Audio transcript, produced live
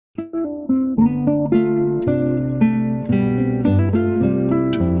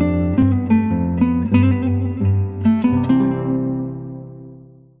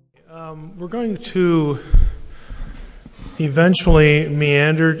going to eventually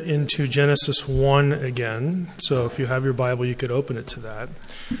meander into Genesis 1 again. So if you have your Bible, you could open it to that.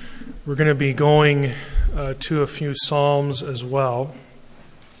 We're going to be going to a few Psalms as well.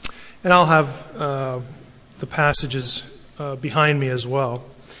 And I'll have the passages behind me as well.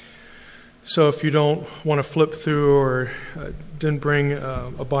 So if you don't want to flip through or didn't bring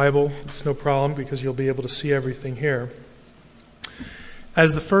a Bible, it's no problem because you'll be able to see everything here.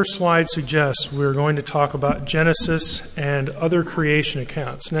 As the first slide suggests, we're going to talk about Genesis and other creation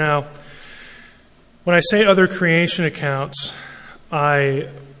accounts. Now, when I say other creation accounts, I,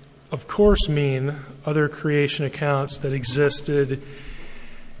 of course, mean other creation accounts that existed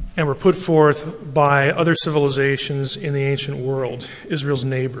and were put forth by other civilizations in the ancient world, Israel's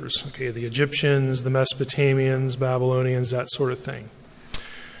neighbors, the Egyptians, the Mesopotamians, Babylonians, that sort of thing.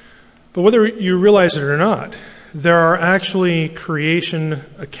 But whether you realize it or not, there are actually creation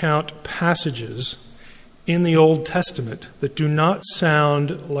account passages in the Old Testament that do not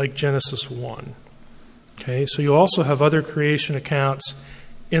sound like Genesis 1. So you also have other creation accounts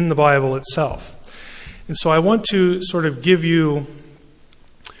in the Bible itself. And so I want to sort of give you,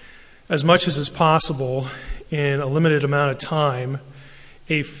 as much as is possible in a limited amount of time,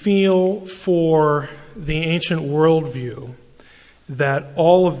 a feel for the ancient worldview that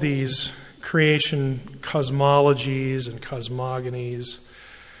all of these creation cosmologies and cosmogonies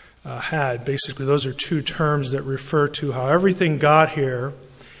had. Basically, those are two terms that refer to how everything got here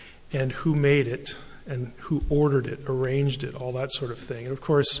and who made it and who ordered it, arranged it, all that sort of thing. And of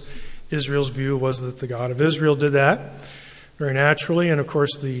course, Israel's view was that the God of Israel did that very naturally, and of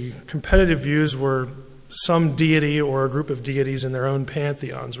course the competitive views were some deity or a group of deities in their own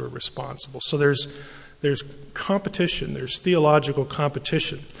pantheons were responsible. So there's competition, there's theological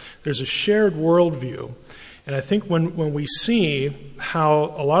competition, there's a shared worldview, and I think when we see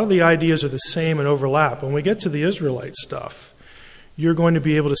how a lot of the ideas are the same and overlap, when we get to the Israelite stuff, you're going to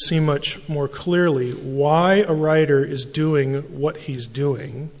be able to see much more clearly why a writer is doing what he's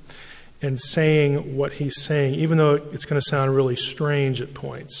doing and saying what he's saying, even though it's going to sound really strange at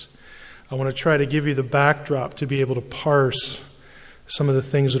points. I want to try to give you the backdrop to be able to parse some of the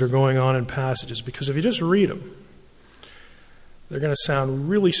things that are going on in passages, because if you just read them, they're going to sound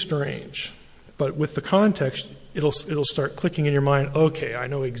really strange. But with the context, it'll start clicking in your mind, okay, I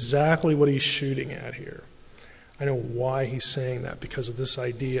know exactly what he's shooting at here. I know why he's saying that, because of this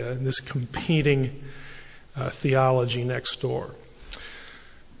idea and this competing theology next door.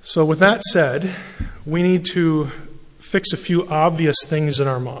 So with that said, we need to fix a few obvious things in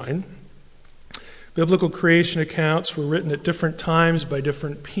our mind. Biblical creation accounts were written at different times by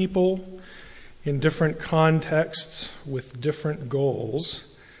different people in different contexts with different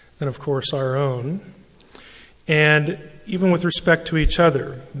goals than, of course, our own. And even with respect to each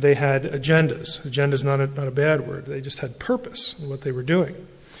other, they had agendas. Agenda is not a bad word. They just had purpose in what they were doing.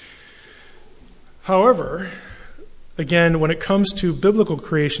 However, again, when it comes to biblical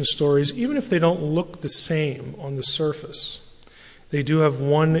creation stories, even if they don't look the same on the surface, they do have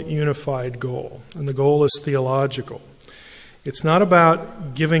one unified goal, and the goal is theological. It's not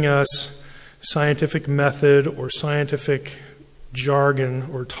about giving us scientific method or scientific jargon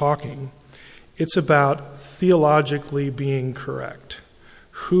or talking. It's about theologically being correct.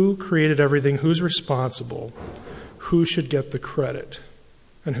 Who created everything? Who's responsible? Who should get the credit?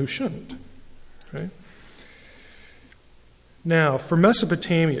 And who shouldn't? Right? Now, for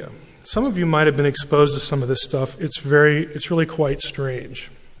Mesopotamia, some of you might have been exposed to some of this stuff. It's really quite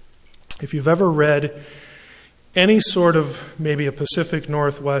strange. If you've ever read any sort of maybe a Pacific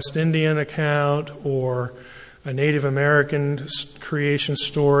Northwest Indian account or a Native American creation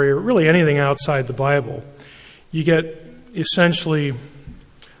story, or really anything outside the Bible, you get essentially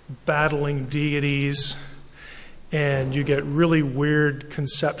battling deities, and you get really weird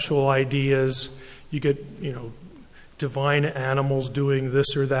conceptual ideas. You get, divine animals doing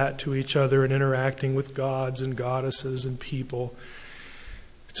this or that to each other and interacting with gods and goddesses and people.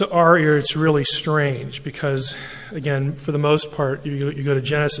 To our ear, it's really strange because, again, for the most part, you go to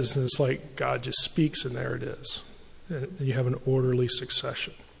Genesis and it's like God just speaks and there it is. And you have an orderly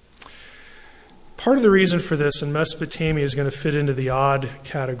succession. Part of the reason for this, and Mesopotamia is going to fit into the odd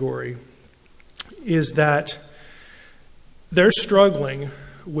category, is that they're struggling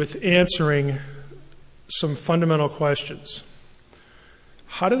with answering some fundamental questions.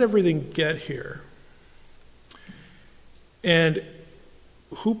 How did everything get here? And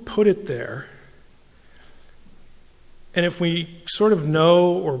who put it there? And if we sort of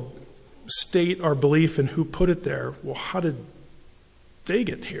know or state our belief in who put it there, well, how did they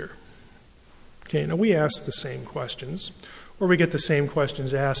get here? Okay, now we ask the same questions, or we get the same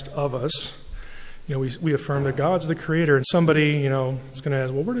questions asked of us we affirm that God's the creator, and somebody, is going to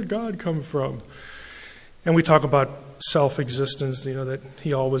ask, well, where did God come from? And we talk about self-existence, that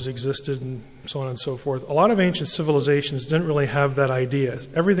he always existed and so on and so forth. A lot of ancient civilizations didn't really have that idea.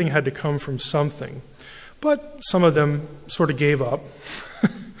 Everything had to come from something. But some of them sort of gave up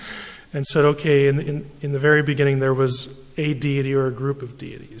and said, okay, in the very beginning there was a deity or a group of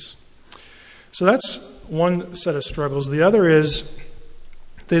deities. So that's one set of struggles. The other is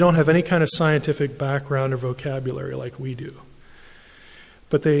they don't have any kind of scientific background or vocabulary like we do.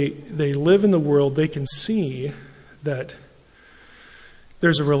 But they live in the world. They can see that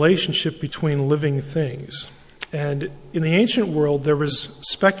there's a relationship between living things. And in the ancient world, there was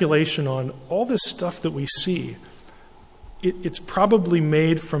speculation on all this stuff that we see. It's probably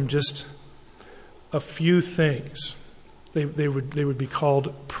made from just a few things. They would be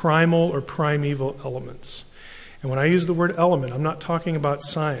called primal or primeval elements. And when I use the word element, I'm not talking about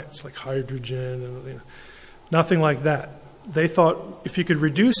science, like hydrogen, and nothing like that. They thought if you could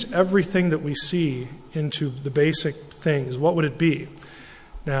reduce everything that we see into the basic things, what would it be?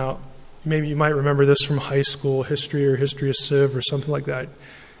 Now, maybe you might remember this from high school history or history of Civ or something like that.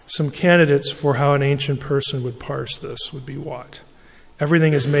 Some candidates for how an ancient person would parse this would be what?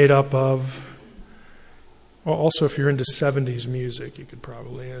 Everything is made up of... Well, also, if you're into 70s music, you could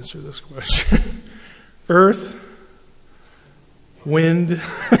probably answer this question. Earth, wind,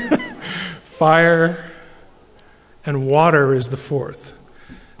 fire, and water is the fourth.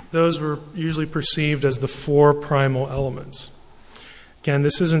 Those were usually perceived as the four primal elements. Again,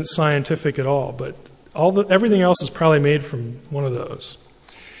 this isn't scientific at all, but everything else is probably made from one of those.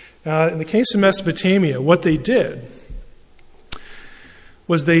 In the case of Mesopotamia, what they did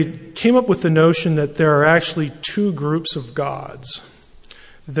was they came up with the notion that there are actually two groups of gods.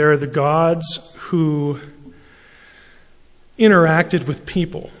 There are the gods who interacted with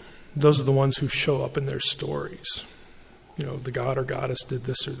people. Those are the ones who show up in their stories. The god or goddess did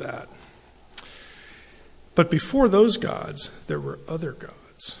this or that. But before those gods, there were other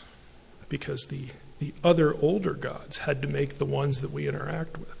gods, because the other older gods had to make the ones that we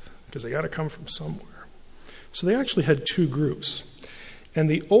interact with, because they got to come from somewhere. So they actually had two groups. And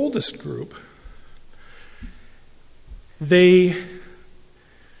the oldest group, they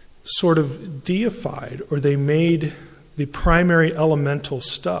sort of deified, or they made the primary elemental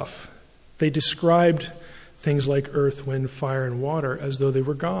stuff. They described things like earth, wind, fire, and water as though they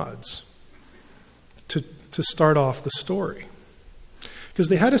were gods to start off the story. Because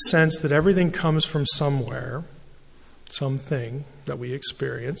they had a sense that everything comes from somewhere, something that we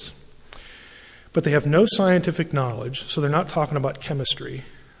experience, but they have no scientific knowledge, so they're not talking about chemistry,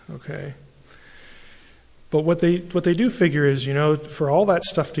 okay? But what they do figure is, for all that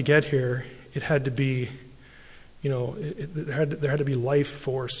stuff to get here, it had to be, there had to be life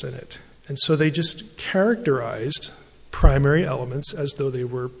force in it. And so they just characterized primary elements as though they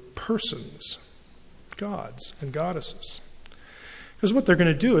were persons, gods and goddesses. Because what they're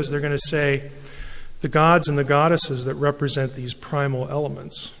going to do is they're going to say the gods and the goddesses that represent these primal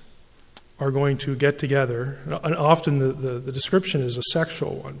elements are going to get together, and often the description is a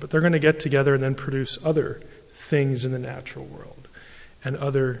sexual one, but they're going to get together and then produce other things in the natural world and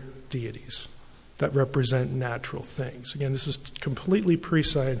other deities that represent natural things. Again, this is completely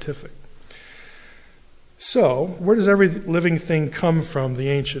pre-scientific. So, where does every living thing come from, the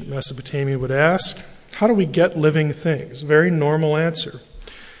ancient Mesopotamia would ask? How do we get living things? Very normal answer.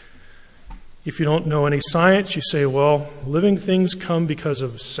 If you don't know any science, you say, well, living things come because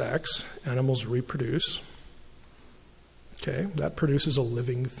of sex. Animals reproduce. Okay, that produces a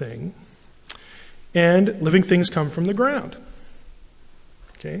living thing. And living things come from the ground.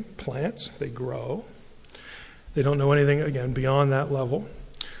 Okay, plants, they grow. They don't know anything, again, beyond that level.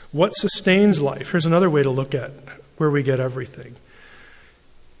 What sustains life? Here's another way to look at where we get everything.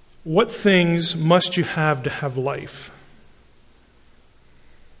 What things must you have to have life?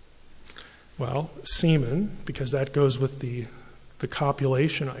 Well, semen, because that goes with the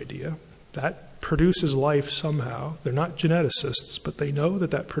copulation idea. That produces life somehow. They're not geneticists, but they know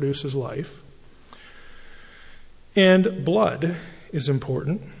that that produces life. And blood is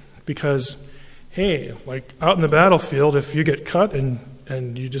important because, hey, like out in the battlefield, if you get cut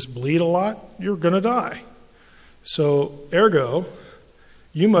and you just bleed a lot, you're going to die. So, ergo,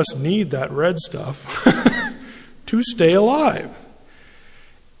 you must need that red stuff to stay alive.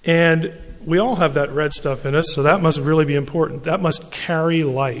 And we all have that red stuff in us, so that must really be important. That must carry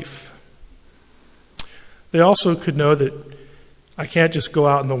life. They also could know that I can't just go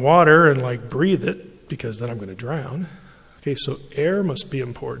out in the water and like breathe it, because then I'm going to drown. Okay, so air must be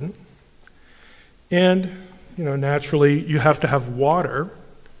important. And, naturally, you have to have water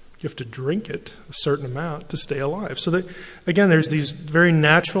You have to drink it a certain amount to stay alive. So that, again, there's these very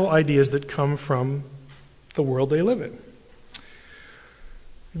natural ideas that come from the world they live in.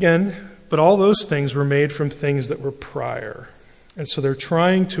 Again, but all those things were made from things that were prior. And so they're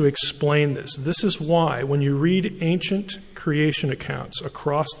trying to explain this. This is why when you read ancient creation accounts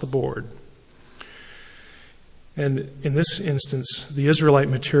across the board, and in this instance, the Israelite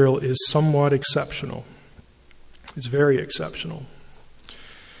material is somewhat exceptional. It's very exceptional.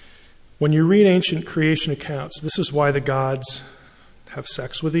 When you read ancient creation accounts, this is why the gods have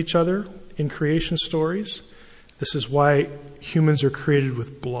sex with each other in creation stories. This is why humans are created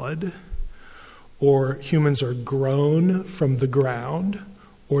with blood, or humans are grown from the ground,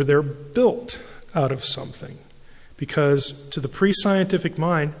 or they're built out of something. Because to the pre-scientific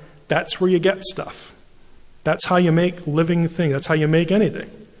mind, that's where you get stuff. That's how you make living things. That's how you make anything.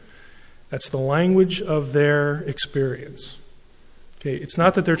 That's the language of their experience. Okay, it's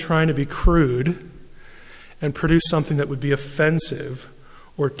not that they're trying to be crude and produce something that would be offensive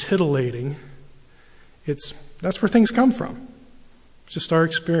or titillating. That's where things come from. It's just our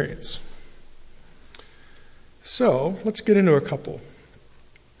experience. So, let's get into a couple.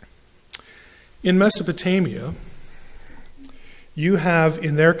 In Mesopotamia, you have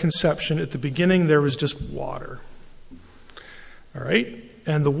in their conception, at the beginning there was just water. All right?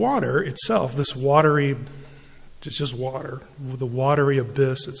 And the water itself, this watery, it's just water, the watery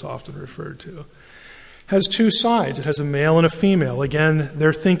abyss it's often referred to, has two sides. It has a male and a female. Again,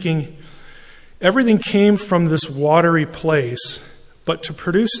 they're thinking everything came from this watery place, but to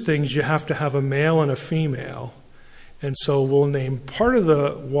produce things you have to have a male and a female. And so we'll name part of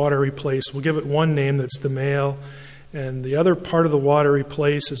the watery place, we'll give it one name that's the male, and the other part of the watery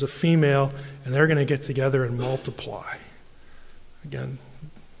place is a female, and they're going to get together and multiply. Again,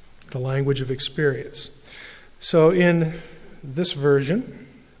 the language of experience. So in this version,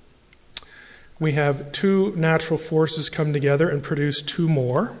 we have two natural forces come together and produce two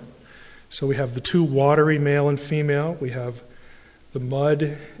more. So we have the two watery male and female. We have the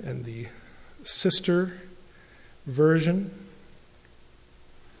mud and the sister version.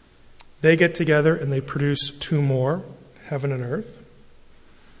 They get together and they produce two more, heaven and earth,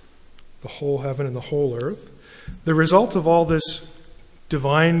 the whole heaven and the whole earth. The result of all this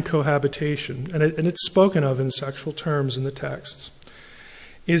divine cohabitation, and it's spoken of in sexual terms in the texts,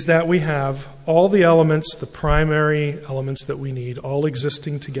 is that we have all the elements, the primary elements that we need, all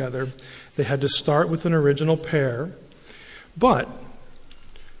existing together. They had to start with an original pair, but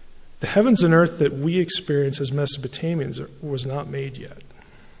the heavens and earth that we experience as Mesopotamians was not made yet.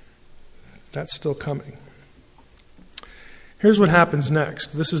 That's still coming. Here's what happens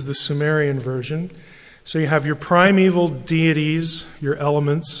next. This is the Sumerian version. So you have your primeval deities, your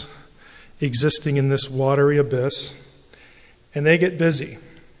elements, existing in this watery abyss, and they get busy.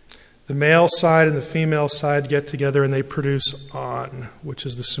 The male side and the female side get together and they produce An, which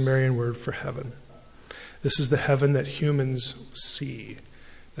is the Sumerian word for heaven. This is the heaven that humans see,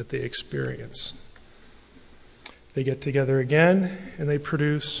 that they experience. They get together again and they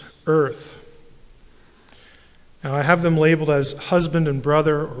produce earth. Now I have them labeled as husband and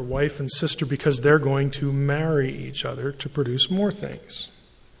brother or wife and sister because they're going to marry each other to produce more things.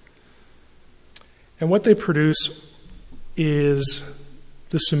 And what they produce is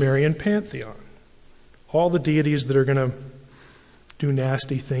the Sumerian pantheon. All the deities that are going to do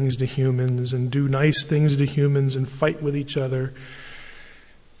nasty things to humans and do nice things to humans and fight with each other,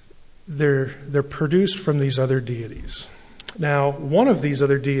 they're produced from these other deities. Now, one of these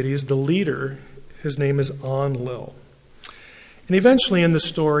other deities, the leader, his name is Enlil. And eventually in the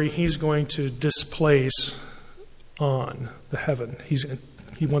story, he's going to displace On, the heaven.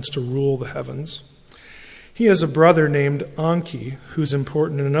 He wants to rule the heavens. He has a brother named Enki, who's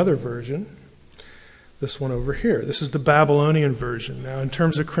important in another version. This one over here. This is the Babylonian version. Now, in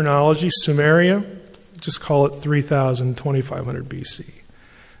terms of chronology, Sumeria, just call it 3000, 2500 BC.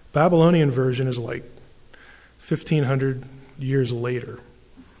 Babylonian version is like 1500 years later.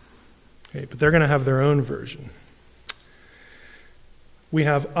 Okay, but they're going to have their own version. We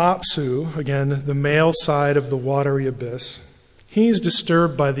have Apsu, again, the male side of the watery abyss. He's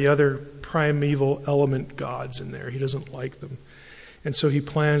disturbed by the other primeval element gods in there. He doesn't like them. And so he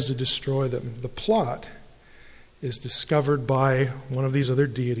plans to destroy them. The plot is discovered by one of these other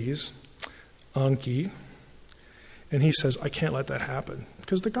deities, Enki. And he says, I can't let that happen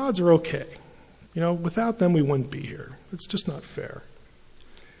because the gods are okay. You know, without them we wouldn't be here. It's just not fair.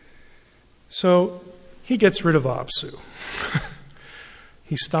 So he gets rid of Apsu.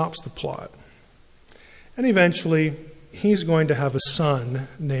 He stops the plot. And eventually he's going to have a son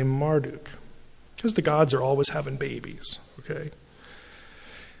named Marduk. Because the gods are always having babies, okay?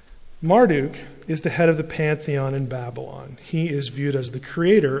 Marduk is the head of the pantheon in Babylon. He is viewed as the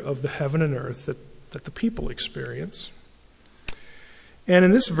creator of the heaven and earth that the people experience. And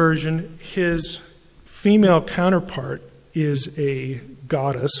in this version, his female counterpart is a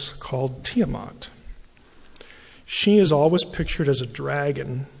goddess called Tiamat. She is always pictured as a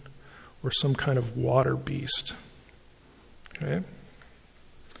dragon or some kind of water beast. Okay?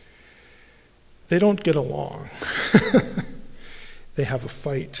 They don't get along. They have a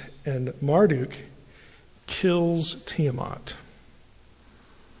fight, and Marduk kills Tiamat.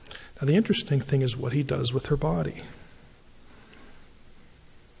 Now, the interesting thing is what he does with her body.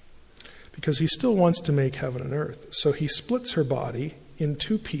 Because he still wants to make heaven and earth. So he splits her body in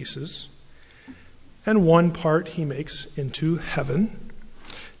two pieces, and one part he makes into heaven,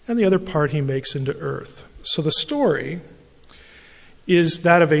 and the other part he makes into earth. So the story is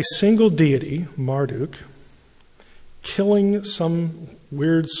that of a single deity, Marduk, killing some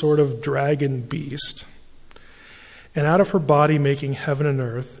weird sort of dragon beast, and out of her body making heaven and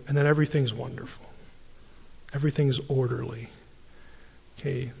earth, and then everything's wonderful. Everything's orderly.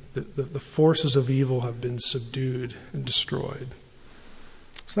 Okay, the forces of evil have been subdued and destroyed.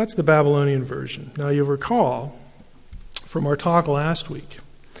 So that's the Babylonian version. Now you'll recall from our talk last week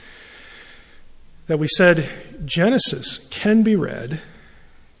that we said Genesis can be read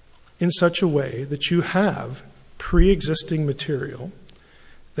in such a way that you have pre-existing material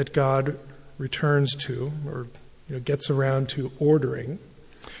that God returns to or gets around to ordering,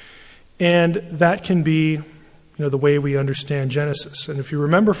 and that can be the way we understand Genesis. And if you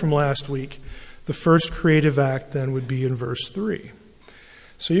remember from last week, the first creative act then would be in verse 3.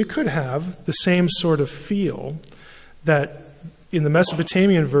 So you could have the same sort of feel that in the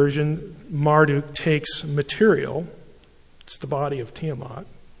Mesopotamian version, Marduk takes material, it's the body of Tiamat,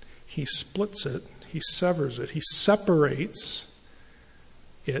 he splits it, he severs it, he separates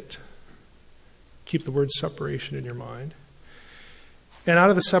it. Keep the word separation in your mind. And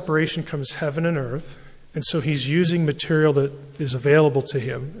out of the separation comes heaven and earth. And so he's using material that is available to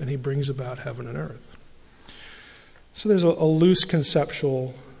him, and he brings about heaven and earth. So there's a loose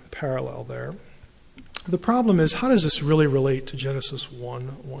conceptual parallel there. The problem is, how does this really relate to Genesis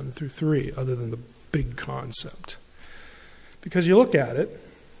 1 through 3, other than the big concept? Because you look at it,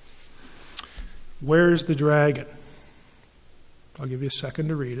 where's the dragon? I'll give you a second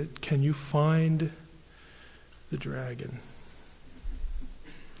to read it. Can you find the dragon?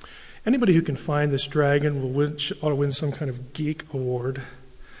 Anybody who can find this dragon ought to win some kind of geek award,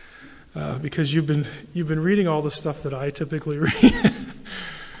 because you've been reading all the stuff that I typically read.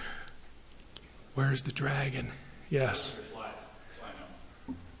 Where's the dragon? Yes.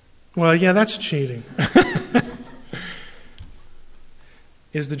 Well, yeah, that's cheating.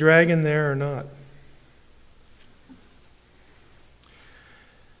 Is the dragon there or not?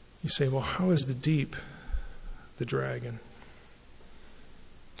 You say, well, how is the deep the dragon?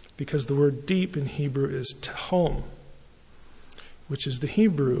 Because the word deep in Hebrew is tehom, which is the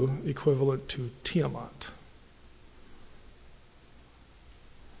Hebrew equivalent to Tiamat.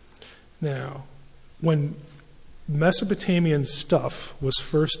 Now, when Mesopotamian stuff was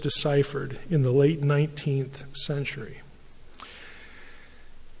first deciphered in the late 19th century,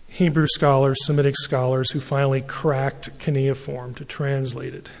 Hebrew scholars, Semitic scholars who finally cracked cuneiform to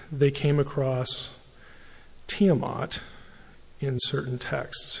translate it, they came across Tiamat in certain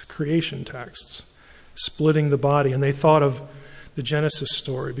texts, creation texts, splitting the body. And they thought of the Genesis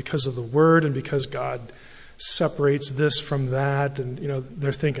story because of the word and because God separates this from that. And,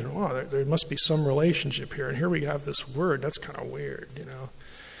 they're thinking, oh, there must be some relationship here. And here we have this word. That's kind of weird,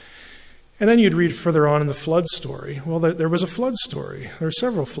 And then you'd read further on in the flood story. Well, there was a flood story. There were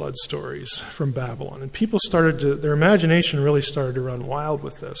several flood stories from Babylon. And people their imagination really started to run wild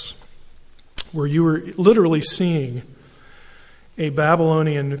with this, where you were literally seeing a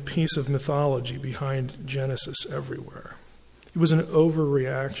Babylonian piece of mythology behind Genesis everywhere. It was an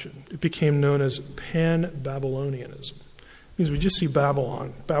overreaction. It became known as pan-Babylonianism. It means we just see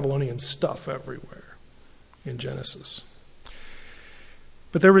Babylonian stuff everywhere in Genesis.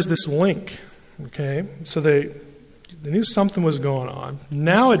 But there was this link, okay? So they knew something was going on.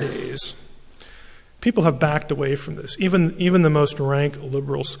 Nowadays, people have backed away from this. Even the most rank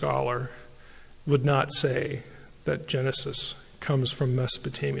liberal scholar would not say that Genesis comes from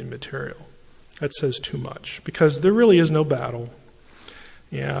Mesopotamian material. That says too much, because there really is no battle.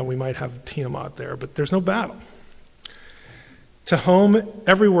 Yeah, we might have Tiamat there, but there's no battle. Tehom,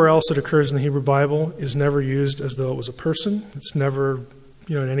 everywhere else it occurs in the Hebrew Bible, is never used as though it was a person. It's never,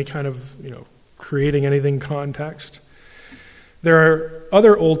 in any kind of, creating anything context. There are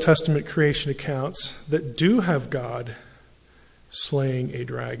other Old Testament creation accounts that do have God slaying a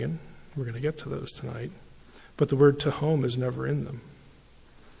dragon. We're going to get to those tonight. But the word tehom is never in them.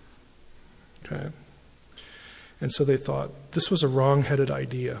 Okay? And so they thought, this was a wrong-headed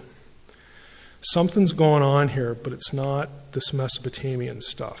idea. Something's going on here, but it's not this Mesopotamian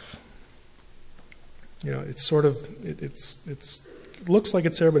stuff. You know, it's sort of, it looks like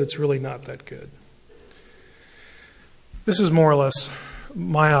it's there, but it's really not that good. This is more or less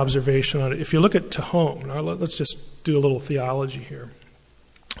my observation on it. If you look at tehom, now let's just do a little theology here.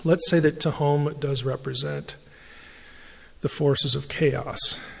 Let's say that tehom does represent the forces of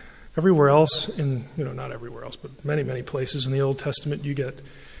chaos. Everywhere else not everywhere else, but many, many places in the Old Testament, you get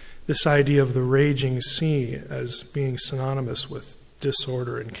this idea of the raging sea as being synonymous with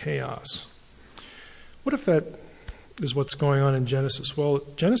disorder and chaos. What if that is what's going on in Genesis? Well,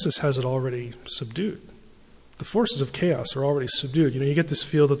 Genesis has it already subdued. The forces of chaos are already subdued. You get this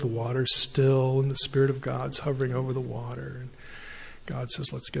feel that the water's still and the Spirit of God's hovering over the water. And God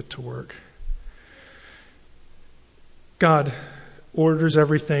says, let's get to work. God orders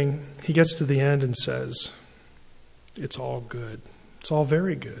everything. He gets to the end and says, it's all good. It's all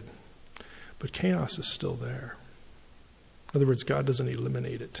very good. But chaos is still there. In other words, God doesn't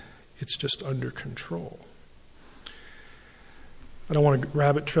eliminate it. It's just under control. I don't want to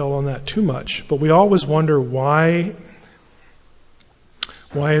rabbit trail on that too much, but we always wonder why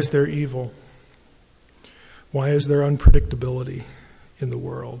is there evil? Why is there unpredictability in the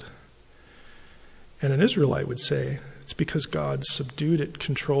world? And an Israelite would say, it's because God subdued it,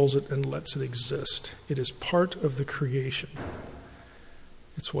 controls it, and lets it exist. It is part of the creation.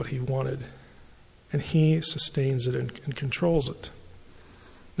 It's what he wanted. And he sustains it and controls it.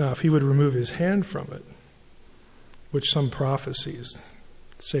 Now, if he would remove his hand from it, which some prophecies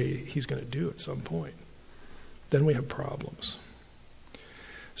say he's going to do at some point, then we have problems.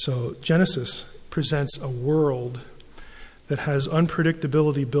 So Genesis presents a world that has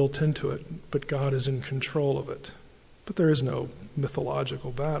unpredictability built into it, but God is in control of it. But there is no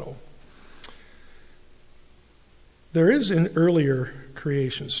mythological battle. There is in earlier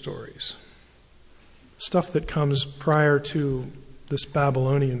creation stories stuff that comes prior to this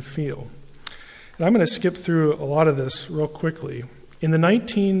Babylonian feel. And I'm going to skip through a lot of this real quickly. In the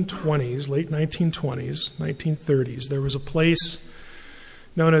 1920s, late 1920s, 1930s, there was a place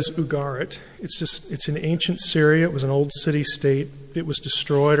known as Ugarit. It's in ancient Syria. It was an old city-state. It was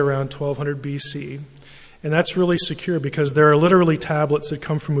destroyed around 1200 BC. And that's really secure because there are literally tablets that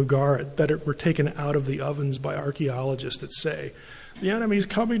come from Ugarit that were taken out of the ovens by archaeologists that say, the enemy's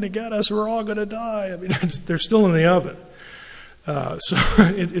coming to get us, we're all going to die. I mean, they're still in the oven. So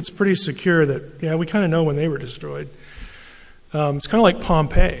it's pretty secure that, we kind of know when they were destroyed. It's kind of like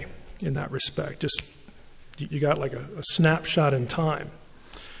Pompeii in that respect. Just you got like a snapshot in time.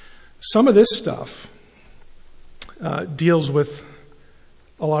 Some of this stuff deals with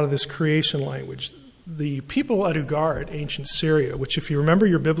a lot of this creation language. The people at Ugarit, ancient Syria, which if you remember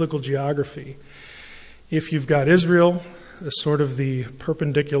your biblical geography, if you've got Israel as sort of the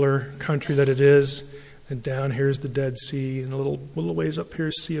perpendicular country that it is, and down here is the Dead Sea, and a little ways up here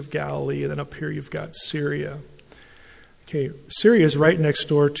is Sea of Galilee, and then up here you've got Syria. Okay, Syria is right next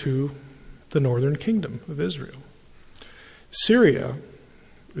door to the northern kingdom of Israel. Syria,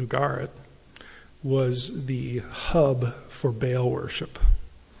 Ugarit, was the hub for Baal worship.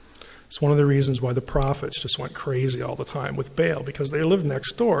 It's one of the reasons why the prophets just went crazy all the time with Baal, because they lived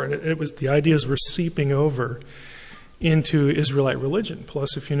next door, and it was the ideas were seeping over into Israelite religion.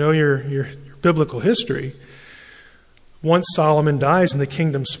 Plus, if you know your biblical history, once Solomon dies and the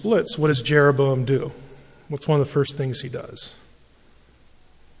kingdom splits, what does Jeroboam do? What's one of the first things he does?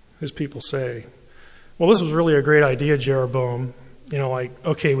 His people say, well, this was really a great idea, Jeroboam.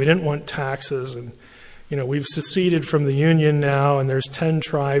 Okay, we didn't want taxes, and we've seceded from the union now, and there's 10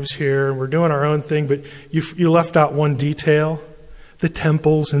 tribes here, and we're doing our own thing, but you left out one detail, the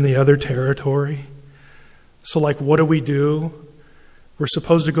temples in the other territory. So, what do? We're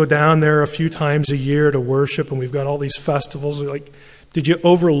supposed to go down there a few times a year to worship, and we've got all these festivals. Did you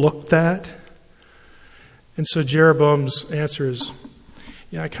overlook that? And so Jeroboam's answer is,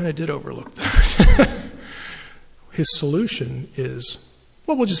 I kind of did overlook that. His solution is,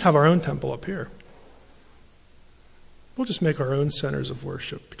 we'll just have our own temple up here. We'll just make our own centers of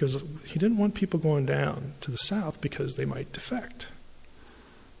worship, because he didn't want people going down to the south because they might defect.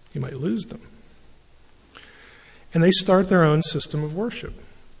 He might lose them. And they start their own system of worship.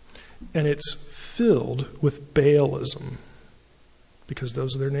 And it's filled with Baalism, because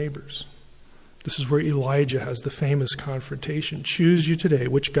those are their neighbors. This is where Elijah has the famous confrontation. Choose you today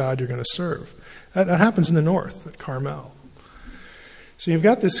which God you're going to serve. That happens in the north at Carmel. So you've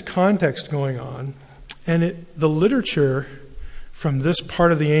got this context going on, and the literature from this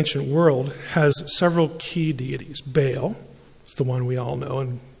part of the ancient world has several key deities. Baal is the one we all know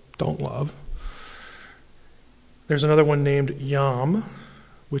and don't love. There's another one named Yam,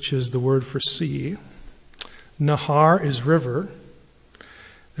 which is the word for sea. Nahar is river.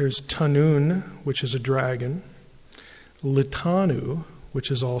 There's Tanun, which is a dragon. Litanu,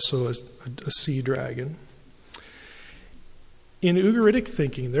 which is also a sea dragon. In Ugaritic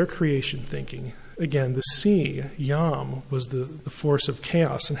thinking, their creation thinking, again, the sea, Yam, was the force of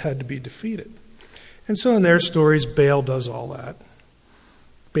chaos and had to be defeated. And so in their stories, Baal does all that.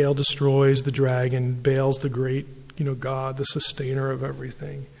 Baal destroys the dragon. Baal's the great, God, the sustainer of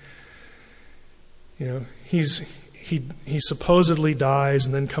everything. He supposedly dies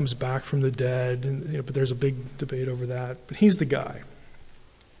and then comes back from the dead, and, but there's a big debate over that. But he's the guy.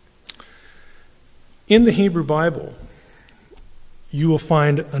 In the Hebrew Bible, you will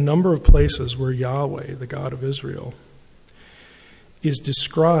find a number of places where Yahweh, the God of Israel, is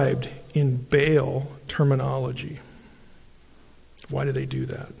described in Baal terminology. Why do they do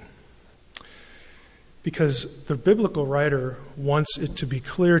that? Because the biblical writer wants it to be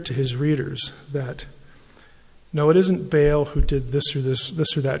clear to his readers that, no, it isn't Baal who did this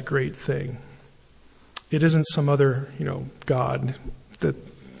or that great thing. It isn't some other, god that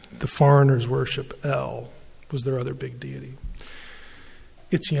the foreigners worship. El was their other big deity.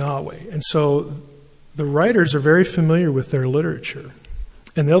 It's Yahweh. And so the writers are very familiar with their literature,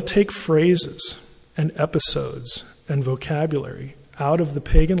 and they'll take phrases and episodes and vocabulary out of the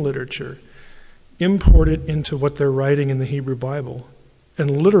pagan literature, import it into what they're writing in the Hebrew Bible,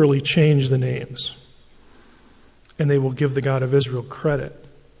 and literally change the names. And they will give the God of Israel credit.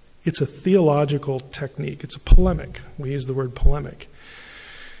 It's a theological technique. It's a polemic. We use the word polemic.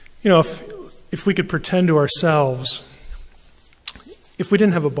 If we could pretend to ourselves, if we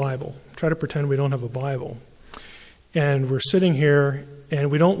didn't have a Bible, try to pretend we don't have a Bible, and we're sitting here and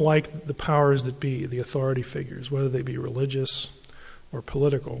we don't like the powers that be, the authority figures, whether they be religious or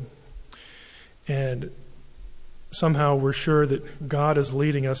political, and somehow we're sure that God is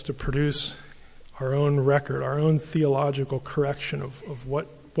leading us to produce our own record, our own theological correction of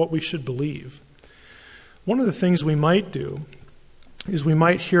what we should believe. One of the things we might do is we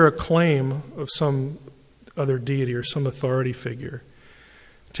might hear a claim of some other deity or some authority figure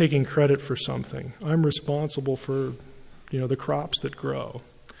taking credit for something. I'm responsible for, the crops that grow.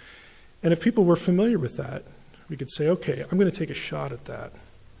 And if people were familiar with that, we could say, okay, I'm going to take a shot at that.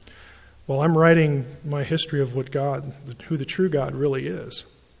 While I'm writing my history of who the true God really is,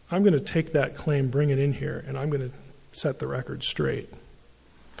 I'm going to take that claim, bring it in here, and I'm going to set the record straight.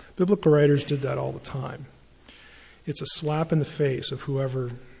 Biblical writers did that all the time. It's a slap in the face of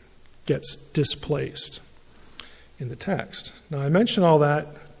whoever gets displaced in the text. Now, I mention all that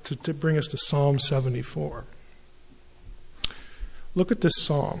to bring us to Psalm 74. Look at this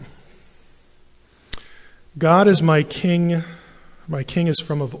psalm. God is my king. My king is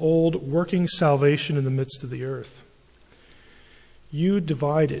from of old, working salvation in the midst of the earth. You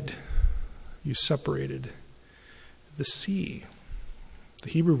divided, you separated the sea. The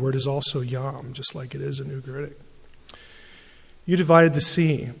Hebrew word is also yam, just like it is in Ugaritic. You divided the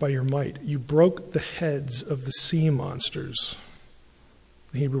sea by your might. You broke the heads of the sea monsters.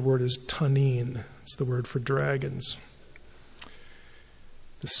 The Hebrew word is tanin. It's the word for dragons.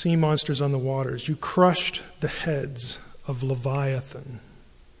 The sea monsters on the waters. You crushed the heads of Leviathan.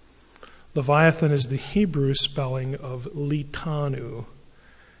 Leviathan is the Hebrew spelling of litanu,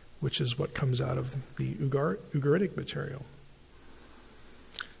 which is what comes out of the Ugaritic material.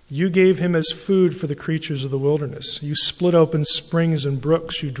 You gave him as food for the creatures of the wilderness. You split open springs and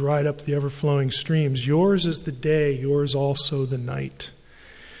brooks. You dried up the ever-flowing streams. Yours is the day, yours also the night.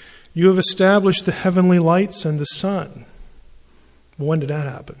 You have established the heavenly lights and the sun. When did that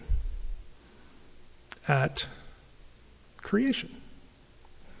happen? At creation.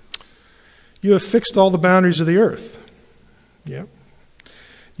 You have fixed all the boundaries of the earth. Yep.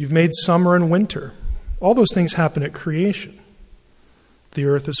 You've made summer and winter. All those things happen at creation. The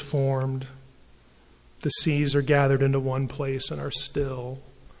earth is formed. The seas are gathered into one place and are still.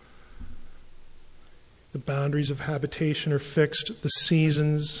 The boundaries of habitation are fixed. The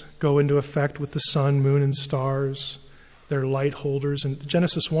seasons go into effect with the sun, moon, and stars. They're light holders. And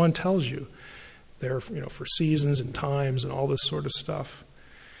Genesis 1 tells you they're for seasons and times and all this sort of stuff.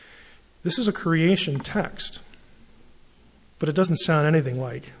 This is a creation text. But it doesn't sound anything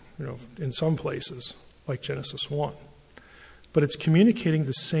like, in some places, like Genesis 1. But it's communicating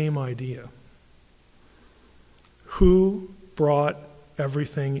the same idea. Who brought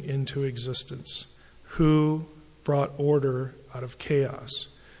everything into existence? Who brought order out of chaos?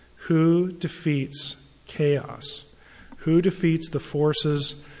 Who defeats chaos? Who defeats the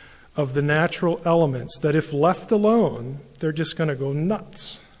forces of the natural elements that if left alone, they're just going to go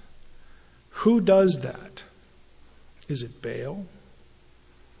nuts? Who does that? Is it Baal?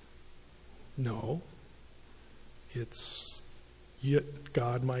 No. It's yet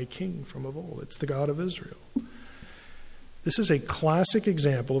God my King from of old. It's the God of Israel. This is a classic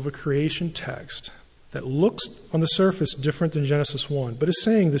example of a creation text that looks on the surface different than Genesis 1, but is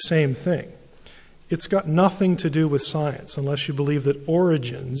saying the same thing. It's got nothing to do with science unless you believe that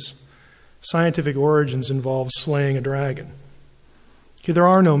scientific origins involve slaying a dragon. Okay, there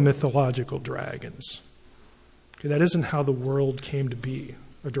are no mythological dragons. Okay, that isn't how the world came to be.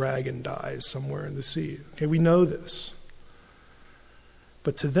 A dragon dies somewhere in the sea. Okay, we know this.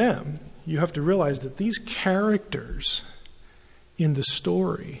 But to them, you have to realize that these characters in the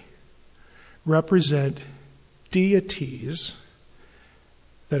story represent deities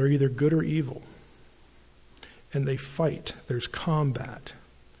that are either good or evil. And they fight. There's combat.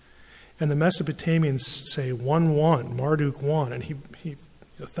 And the Mesopotamians say 1-1, Marduk won. And he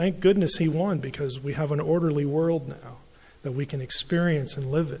thank goodness he won, because we have an orderly world now that we can experience and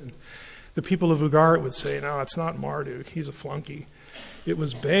live in. The people of Ugarit would say, no, it's not Marduk. He's a flunky. It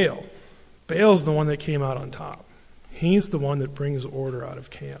was Baal. Baal's the one that came out on top. He's the one that brings order out of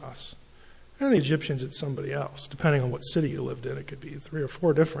chaos. And the Egyptians, it's somebody else. Depending on what city you lived in, it could be 3 or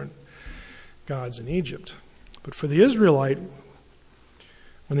 4 different gods in Egypt. But for the Israelite,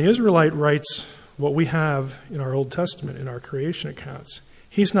 when the Israelite writes what we have in our Old Testament, in our creation accounts,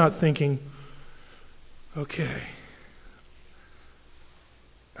 he's not thinking, okay,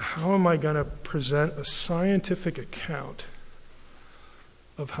 how am I going to present a scientific account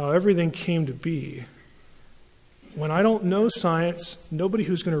of how everything came to be? When I don't know science, nobody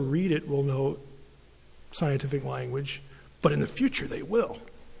who's going to read it will know scientific language, but in the future they will.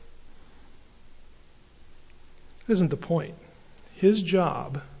 Isn't the point? His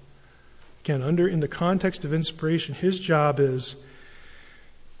job, again, in the context of inspiration, his job is,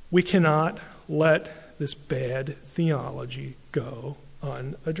 we cannot let this bad theology go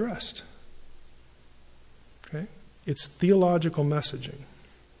unaddressed. Okay? It's theological messaging.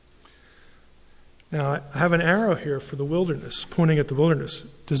 Now, I have an arrow here for the wilderness, pointing at the wilderness.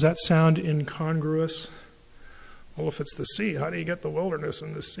 Does that sound incongruous? Well, if it's the sea, how do you get the wilderness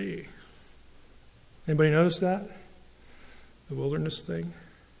in the sea? Anybody notice that? The wilderness thing?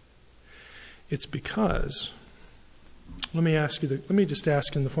 It's because, let me just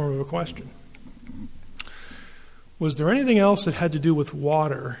ask in the form of a question. Was there anything else that had to do with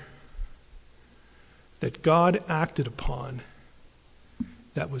water that God acted upon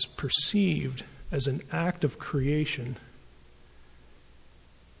that was perceived as an act of creation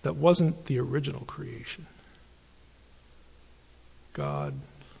that wasn't the original creation? God,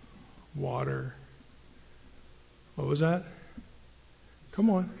 water. What was that? Come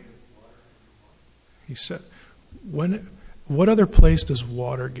on. He said, what other place does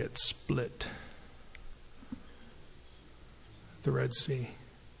water get split? The Red Sea.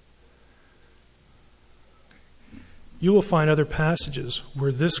 You will find other passages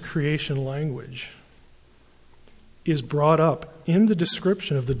where this creation language is brought up in the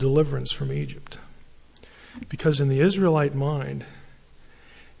description of the deliverance from Egypt. Because in the Israelite mind,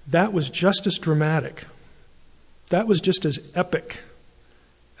 that was just as dramatic. That was just as epic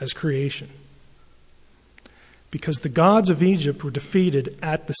as creation. Because the gods of Egypt were defeated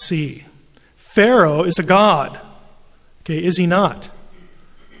at the sea. Pharaoh is a god. Okay, is he not?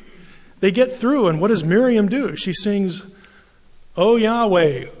 They get through, and what does Miriam do? She sings, "O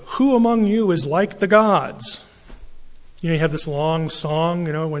Yahweh, who among you is like the gods?" You have this long song,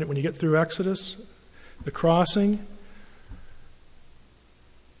 when you get through Exodus, the crossing.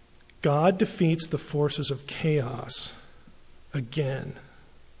 God defeats the forces of chaos again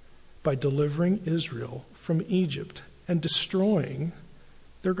by delivering Israel from Egypt and destroying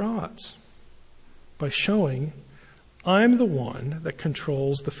their gods. By showing, I'm the one that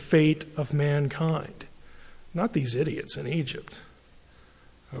controls the fate of mankind, not these idiots in Egypt.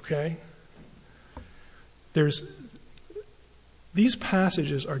 Okay? These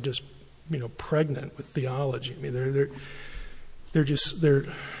passages are just, pregnant with theology. I mean, they're to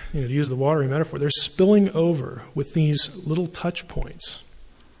use the watery metaphor, they're spilling over with these little touch points.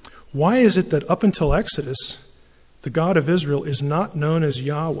 Why is it that up until Exodus, the God of Israel is not known as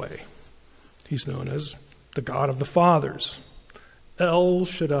Yahweh? He's known as the God of the fathers. El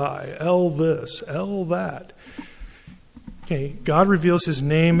Shaddai, El this, El that. Okay, God reveals his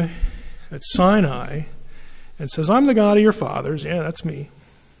name at Sinai and says, I'm the God of your fathers. Yeah, that's me.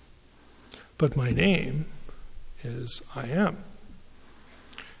 But my name is I am.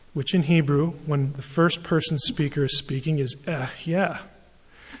 which in Hebrew, when the first person speaker is speaking, is yeah.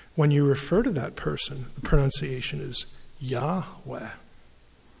 When you refer to that person, the pronunciation is Yahweh.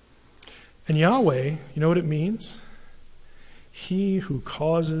 And Yahweh, you know what it means? He who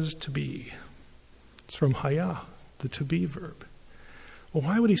causes to be. It's from Hayah, the to be verb. Well,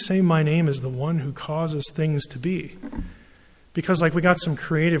 why would he say my name is the one who causes things to be? Because we got some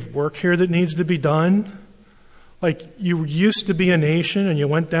creative work here that needs to be done. You used to be a nation and you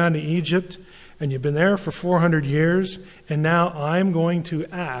went down to Egypt and you've been there for 400 years and now I'm going to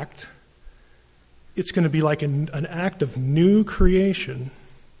act. It's going to be like an act of new creation.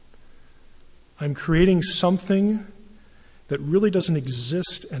 I'm creating something that really doesn't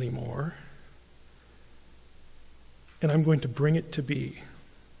exist anymore, and I'm going to bring it to be.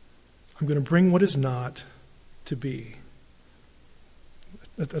 I'm going to bring what is not to be.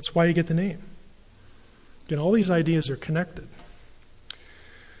 That's why you get the name. Again, all these ideas are connected.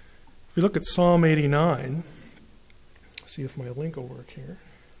 If we look at Psalm 89, see if my link will work here.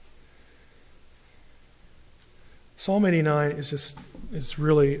 Psalm 89 is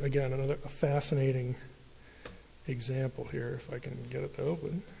really, again, a fascinating example here, if I can get it to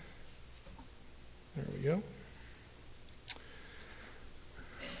open. There we go.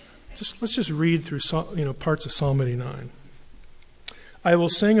 Let's just read through parts of Psalm 89. I will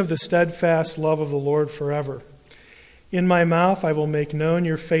sing of the steadfast love of the Lord forever. In my mouth I will make known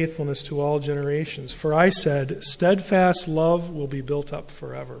your faithfulness to all generations. For I said, steadfast love will be built up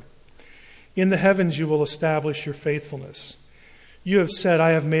forever. In the heavens you will establish your faithfulness. You have said,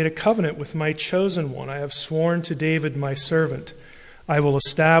 I have made a covenant with my chosen one. I have sworn to David my servant. I will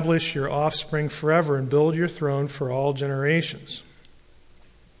establish your offspring forever and build your throne for all generations.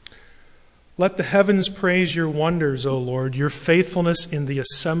 Let the heavens praise your wonders, O Lord, your faithfulness in the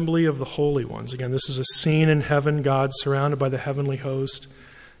assembly of the holy ones. Again, this is a scene in heaven, God surrounded by the heavenly host.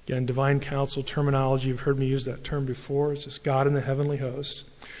 Again, divine council terminology. You've heard me use that term before. It's just God in the heavenly host.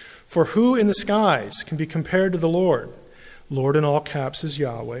 For who in the skies can be compared to the Lord? Lord in all caps is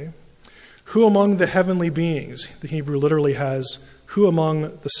Yahweh. Who among the heavenly beings, the Hebrew literally has, who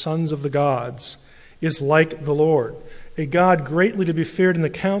among the sons of the gods is like the Lord? A God greatly to be feared in the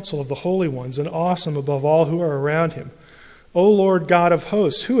council of the holy ones and awesome above all who are around him. O Lord God of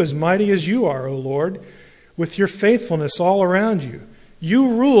hosts, who is mighty as you are, O Lord, with your faithfulness all around you.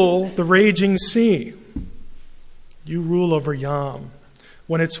 You rule the raging sea. You rule over Yam.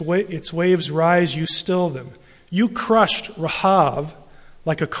 When its waves rise, you still them. You crushed Rahav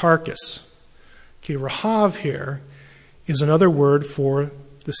like a carcass. Okay, Rahav here is another word for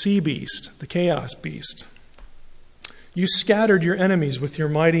the sea beast, the chaos beast. You scattered your enemies with your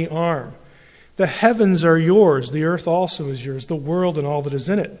mighty arm. The heavens are yours, the earth also is yours, the world and all that is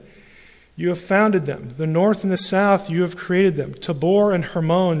in it. You have founded them. The north and the south, you have created them. Tabor and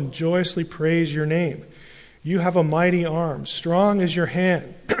Hermon joyously praise your name. You have a mighty arm. Strong is your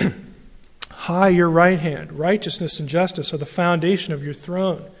hand. High your right hand. Righteousness and justice are the foundation of your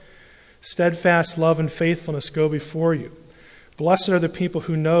throne. Steadfast love and faithfulness go before you. Blessed are the people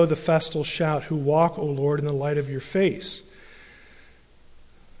who know the festal shout, who walk, O Lord, in the light of your face.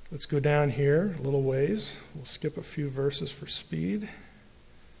 Let's go down here a little ways. We'll skip a few verses for speed.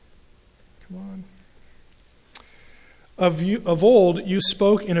 Come on. Of old you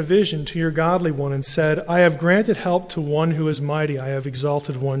spoke in a vision to your godly one and said, I have granted help to one who is mighty. I have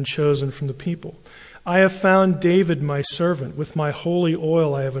exalted one chosen from the people. I have found David my servant. With my holy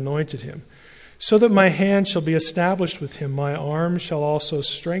oil I have anointed him. So that my hand shall be established with him, my arm shall also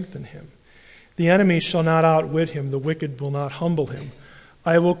strengthen him. The enemy shall not outwit him, the wicked will not humble him.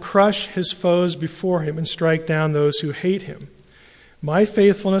 I will crush his foes before him and strike down those who hate him. My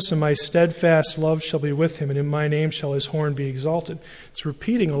faithfulness and my steadfast love shall be with him, and in my name shall his horn be exalted. It's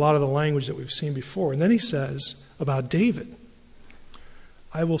repeating a lot of the language that we've seen before. And then he says about David,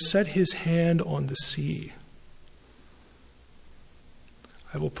 I will set his hand on the sea.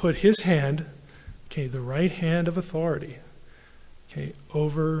 I will put his hand, the right hand of authority,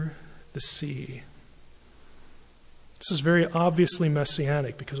 over the sea. This is very obviously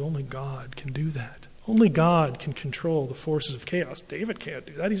messianic because only God can do that. Only God can control the forces of chaos. David can't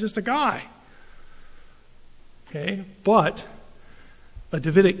do that. He's just a guy. But a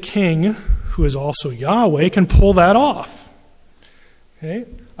Davidic king, who is also Yahweh, can pull that off.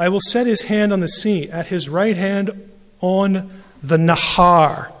 I will set his hand on the sea, at his right hand on the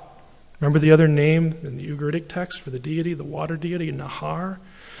Nahar. Remember the other name in the Ugaritic text for the deity, the water deity, Nahar?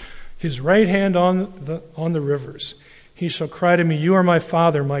 His right hand on the rivers. He shall cry to me, you are my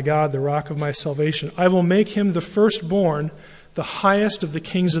Father, my God, the rock of my salvation. I will make him the firstborn, the highest of the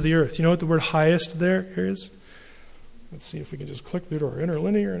kings of the earth. You know what the word highest there is? Let's see if we can just click through to our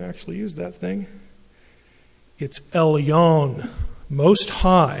interlinear and actually use that thing. It's Elyon, Most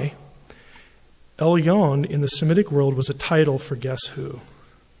High. Elyon in the Semitic world was a title for guess who?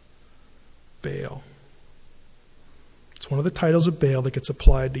 Baal. It's one of the titles of Baal that gets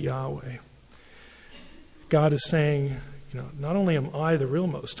applied to Yahweh. God is saying, not only am I the real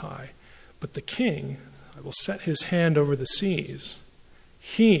Most High, but the king, I will set his hand over the seas.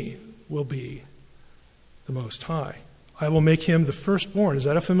 He will be the Most High. I will make him the firstborn. Is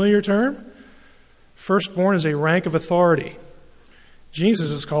that a familiar term? Firstborn is a rank of authority.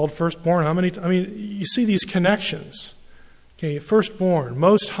 Jesus is called firstborn. You see these connections. Okay, firstborn,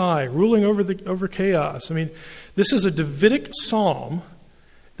 Most High, ruling over chaos. This is a Davidic psalm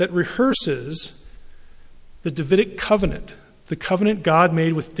that rehearses the Davidic covenant, the covenant God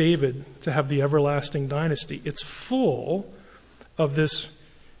made with David to have the everlasting dynasty. It's full of this,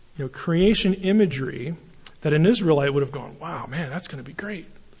 creation imagery that an Israelite would have gone, wow, man, that's going to be great.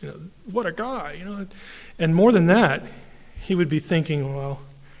 What a guy, And more than that, he would be thinking, well,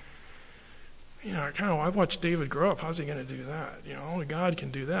 I watched David grow up. How's he going to do that? Only God can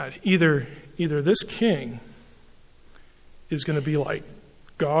do that. Either this king is going to be like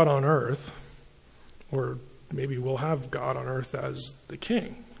God on earth, or maybe we'll have God on earth as the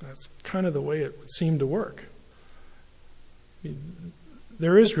king. That's kind of the way it would seem to work.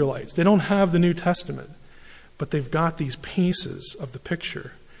 They're Israelites. They don't have the New Testament, but they've got these pieces of the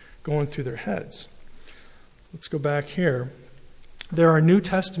picture going through their heads. Let's go back here. There are New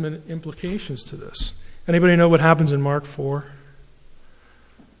Testament implications to this. Anybody know what happens in Mark 4?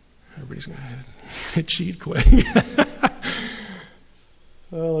 Everybody's going to cheat quick.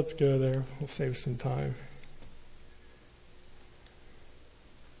 Well, let's go there. We'll save some time.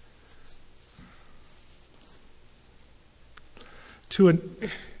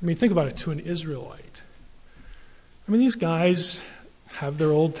 Think about it, to an Israelite. These guys have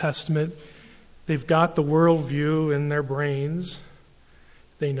their Old Testament. They've got the worldview in their brains.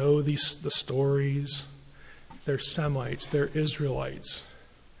 They know the stories. They're Semites. They're Israelites.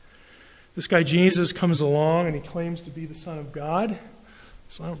 This guy Jesus comes along and he claims to be the Son of God.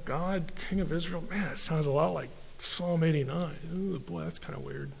 Son of God, King of Israel. Man, it sounds a lot like Psalm 89. Ooh, boy, that's kind of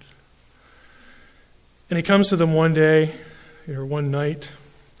weird. And he comes to them one day, or one night.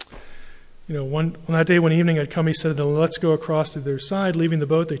 On that day when evening had come, he said to them, let's go across to their side. Leaving the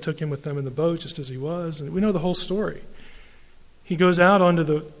boat, they took him with them in the boat just as he was. And we know the whole story. He goes out onto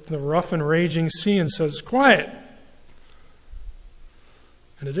the rough and raging sea and says, quiet.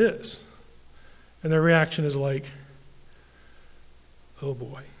 And it is. And their reaction is like, oh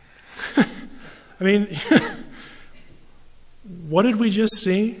boy. What did we just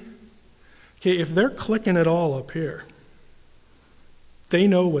see? Okay, if they're clicking it all up here, they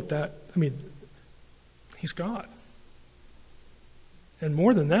know what that, he's God. And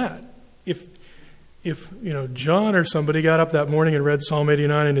more than that, if John or somebody got up that morning and read Psalm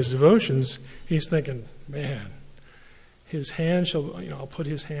 89 in his devotions, he's thinking, man, his hand shall, I'll put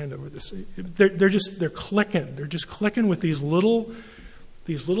his hand over this. They're clicking. They're just clicking with these little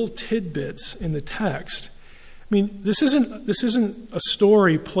tidbits in the text. This isn't a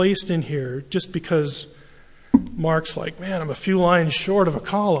story placed in here just because Mark's like, man, I'm a few lines short of a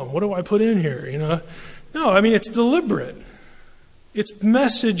column. What do I put in here? No, it's deliberate. It's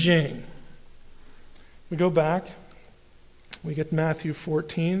messaging. We go back. We get Matthew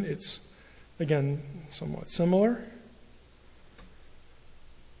 14. It's, again, somewhat similar.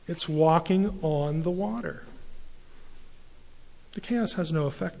 It's walking on the water. The chaos has no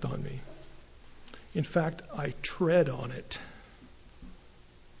effect on me. In fact, I tread on it.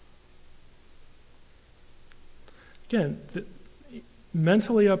 Again,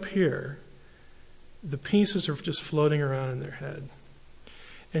 mentally up here, the pieces are just floating around in their head.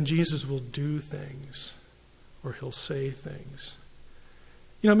 And Jesus will do things, or he'll say things.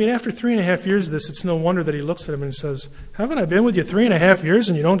 After 3.5 years of this, it's no wonder that he looks at him and says, haven't I been with you 3.5 years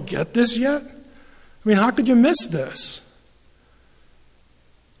and you don't get this yet? How could you miss this?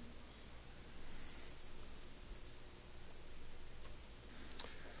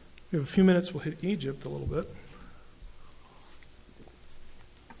 We have a few minutes, we'll hit Egypt a little bit.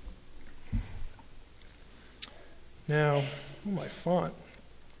 Now, my font.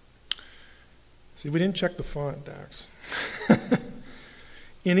 See, we didn't check the font, Dax.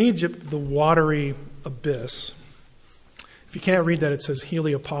 In Egypt, the watery abyss, if you can't read that, it says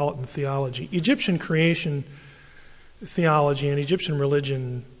Heliopolitan theology. Egyptian creation theology and Egyptian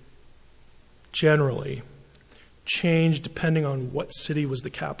religion generally changed depending on what city was the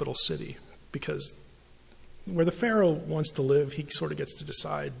capital city, because where the pharaoh wants to live, he sort of gets to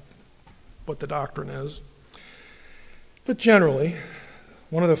decide what the doctrine is. But generally,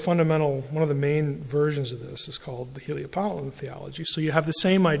 one of the main versions of this is called the Heliopolitan theology. So you have the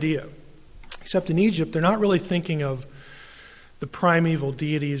same idea, except in Egypt, they're not really thinking of the primeval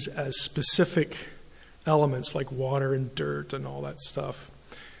deities as specific elements like water and dirt and all that stuff.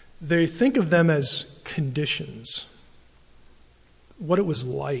 They think of them as conditions, what it was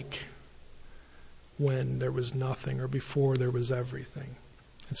like when there was nothing or before there was everything.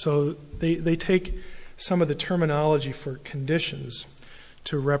 And so they take some of the terminology for conditions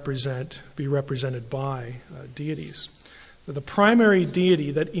to be represented by deities. The primary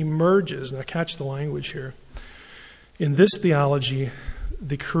deity that emerges, now catch the language here, in this theology,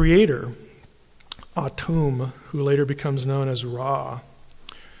 the creator, Atum, who later becomes known as Ra,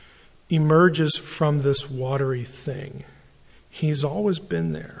 emerges from this watery thing. He's always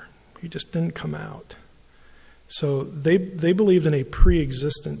been there. He just didn't come out. So they believed in a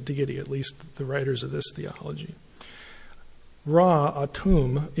pre-existent deity, at least the writers of this theology. Ra,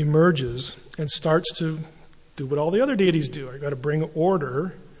 Atum, emerges and starts to do what all the other deities do. I've got to bring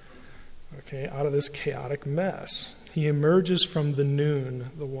order, out of this chaotic mess. He emerges from the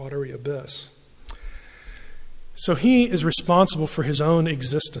noon, the watery abyss. So he is responsible for his own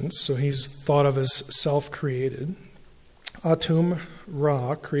existence, so he's thought of as self-created. Atum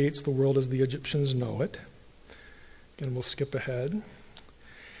Ra creates the world as the Egyptians know it. Again, we'll skip ahead.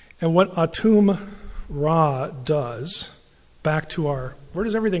 And what Atum Ra does, back to where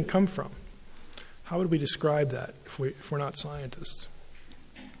does everything come from? How would we describe that if we're not scientists?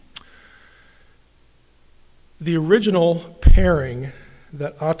 The original pairing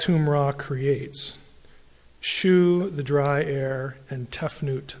that Atum Ra creates, Shu, the dry air, and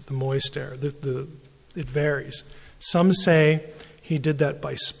Tefnut, the moist air, it varies. Some say he did that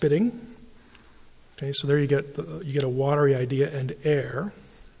by spitting. So there you get a watery idea and air.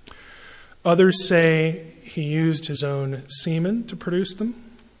 Others say he used his own semen to produce them.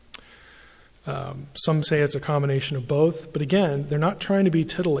 Some say it's a combination of both. But again, they're not trying to be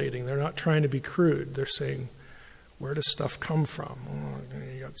titillating. They're not trying to be crude. They're saying, where does stuff come from?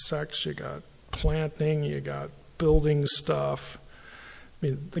 You got sex, you got planting, you got building stuff. I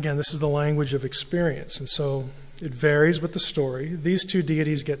mean, again, this is the language of experience. And so it varies with the story. These two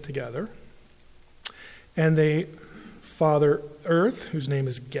deities get together, and they father Earth, whose name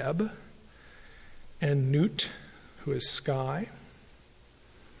is Geb, and Nut, who is sky.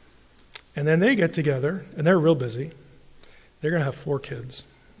 And then they get together, and they're real busy. They're going to have 4 kids.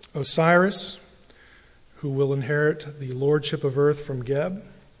 Osiris, who will inherit the lordship of Earth from Geb.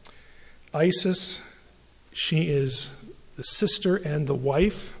 Isis, she is the sister and the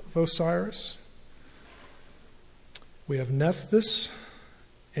wife of Osiris. We have Nephthys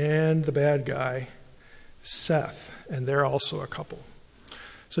and the bad guy, Seth, and they're also a couple.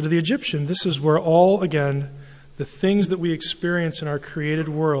 So to the Egyptian, this is where all, again, the things that we experience in our created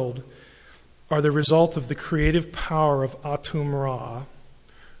world are the result of the creative power of Atum Ra,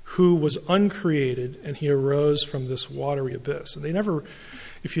 who was uncreated, and he arose from this watery abyss. And they never,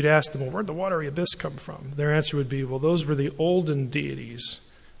 if you'd ask them, well, where'd the watery abyss come from? Their answer would be, well, those were the olden deities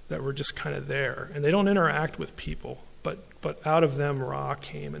that were just kind of there. And they don't interact with people, but out of them Ra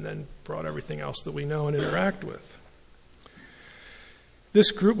came and then brought everything else that we know and interact with.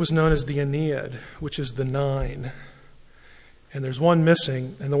 This group was known as the Aeneid, which is the 9. And there's one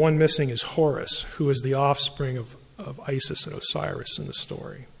missing, and the one missing is Horus, who is the offspring of Isis and Osiris in the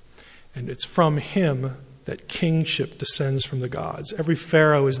story. And it's from him that kingship descends from the gods. Every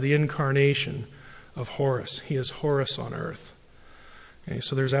pharaoh is the incarnation of Horus. He is Horus on earth. Okay,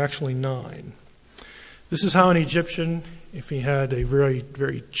 so there's actually 9. This is how an Egyptian, if he had a very,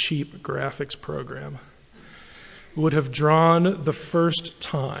 very cheap graphics program, would have drawn the first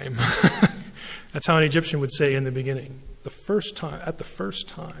time. That's how an Egyptian would say in the beginning. The first time, at the first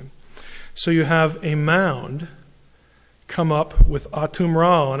time. So you have a mound come up with Atum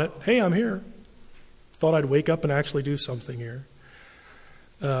Ra on it. Hey, I'm here. Thought I'd wake up and actually do something here.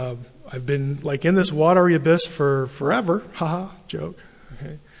 I've been like in this watery abyss for forever. Haha, joke.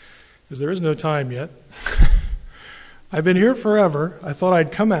 Okay. Because there is no time yet. I've been here forever. I thought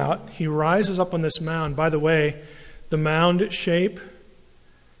I'd come out. He rises up on this mound. By the way, the mound shape,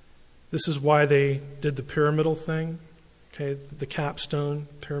 this is why they did the pyramidal thing. Okay, the capstone,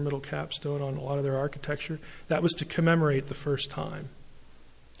 pyramidal capstone on a lot of their architecture. That was to commemorate the first time,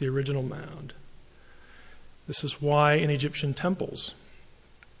 the original mound. This is why in Egyptian temples,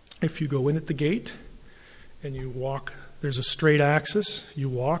 if you go in at the gate and you walk, there's a straight axis, you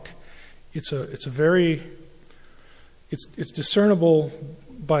walk, it's discernible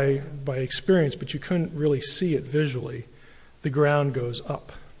by experience, but you couldn't really see it visually. The ground goes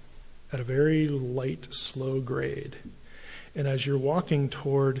up at a very light, slow grade. And as you're walking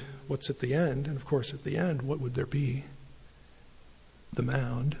toward what's at the end, and of course at the end, what would there be? The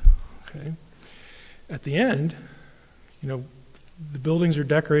mound. Okay. At the end, the buildings are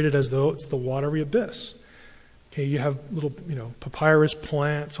decorated as though it's the watery abyss. Okay, you have little, papyrus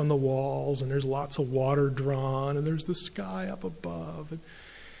plants on the walls, and there's lots of water drawn, and there's the sky up above.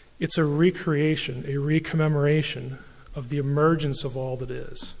 It's a recreation, a recommemoration of the emergence of all that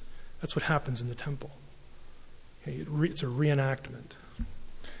is. That's what happens in the temple. Okay, it's a reenactment.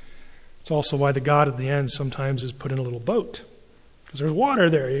 It's also why the God at the end sometimes is put in a little boat, because there's water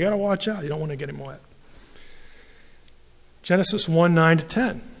there. You got to watch out. You don't want to get him wet. Genesis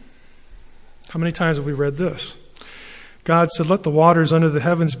 1:9-10. How many times have we read this? God said, "Let the waters under the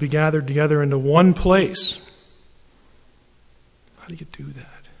heavens be gathered together into one place." How do you do that?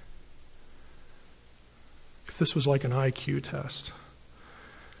 If this was like an IQ test,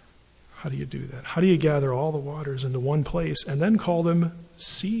 how do you do that? How do you gather all the waters into one place and then call them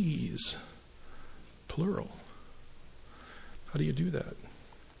seas? Plural. How do you do that?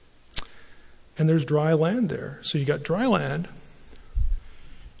 And there's dry land there. So you got dry land,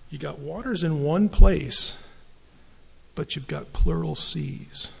 you got waters in one place, but you've got plural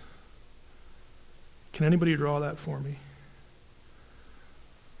seas. Can anybody draw that for me?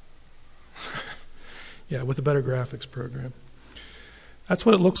 Yeah, with a better graphics program. That's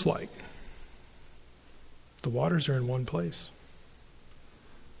what it looks like. The waters are in one place.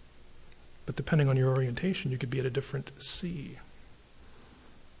 But depending on your orientation, you could be at a different sea.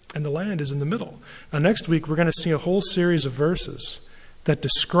 And the land is in the middle. Now next week, we're going to see a whole series of verses that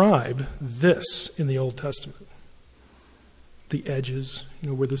describe this in the Old Testament. The edges,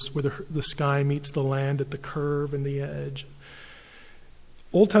 where the sky meets the land at the curve and the edge.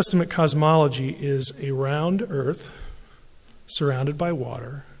 Old Testament cosmology is a round earth surrounded by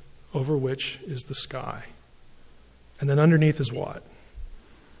water, over which is the sky. And then underneath is what?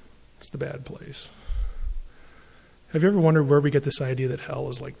 It's the bad place. Have you ever wondered where we get this idea that hell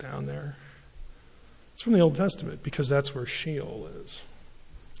is like down there? It's from the Old Testament, because that's where Sheol is.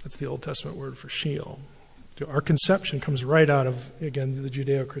 That's the Old Testament word for Sheol. Our conception comes right out of, again, the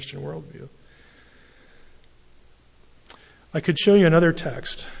Judeo-Christian worldview. I could show you another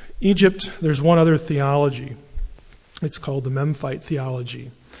text. Egypt, there's one other theology. It's called the Memphite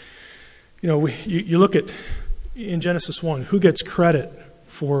theology. You look at, in Genesis 1, who gets credit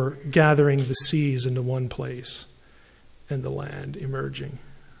for gathering the seas into one place and the land emerging?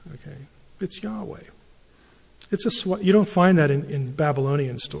 Okay, it's Yahweh. You don't find that in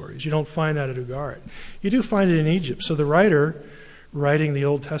Babylonian stories. You don't find that at Ugarit. You do find it in Egypt. So the writer writing the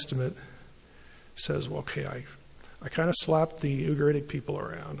Old Testament says, well, okay, I kind of slapped the Ugaritic people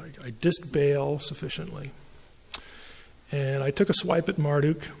around. I dissed Baal sufficiently. And I took a swipe at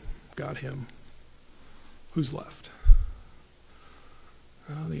Marduk, got him. Who's left?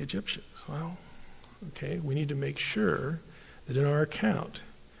 The Egyptians. Well, okay, we need to make sure that in our account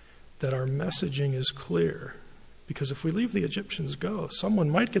that our messaging is clear. Because if we leave the Egyptians go, someone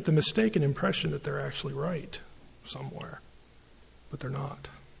might get the mistaken impression that they're actually right somewhere, but they're not.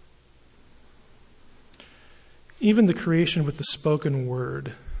 Even the creation with the spoken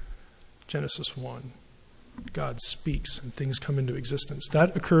word, Genesis 1, God speaks and things come into existence.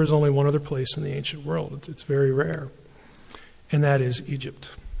 That occurs only one other place in the ancient world. It's very rare, and that is Egypt.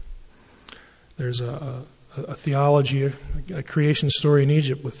 There's a theology, a creation story in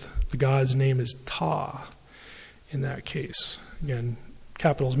Egypt with the god's name is Ptah. In that case, again,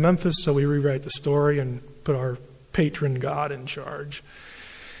 capital's Memphis, so we rewrite the story and put our patron god in charge.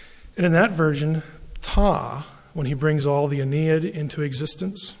 And in that version, Ptah, when he brings all the Aeneid into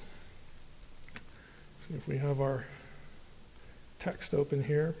existence, see if we have our text open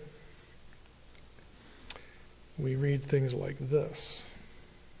here, we read things like this.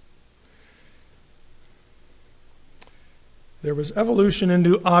 There was evolution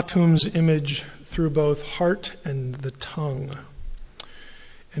into Atum's image through both heart and the tongue.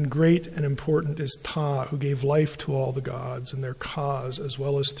 And great and important is Ptah, who gave life to all the gods and their cause, as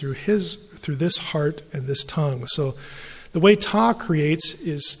well as through this heart and this tongue. So the way Ptah creates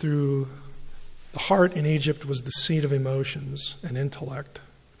is through the heart. In Egypt was the seat of emotions and intellect.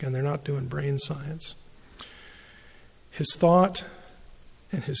 Again, they're not doing brain science. His thought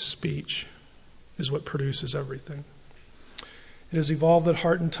and his speech is what produces everything. It has evolved that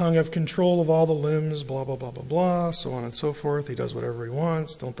heart and tongue have control of all the limbs, blah, blah, blah, blah, blah, so on and so forth. He does whatever he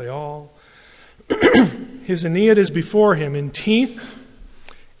wants, don't they all? His Aeneid is before him in teeth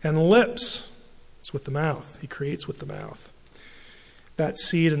and lips. It's with the mouth. He creates with the mouth. That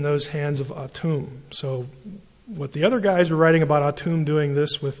seed in those hands of Atum. So what the other guys were writing about Atum doing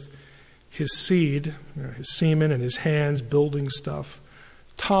this with his seed, his semen and his hands building stuff.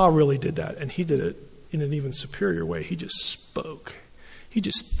 Ta really did that, and he did it in an even superior way. He just spoke. He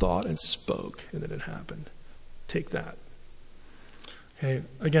just thought and spoke, and then it happened. Take that. Okay.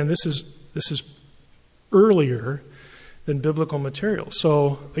 Again, this is earlier than biblical material.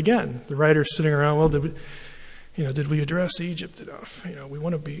 So again, the writer's sitting around. Well, did we address Egypt enough? We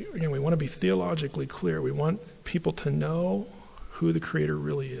want to be theologically clear. We want people to know who the Creator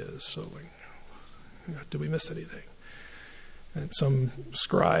really is. So, did we miss anything? And some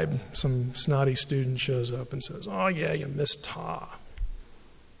scribe, some snotty student shows up and says, "Oh yeah, you missed Ta."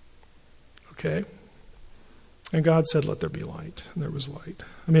 Okay. And God said, "Let there be light," and there was light.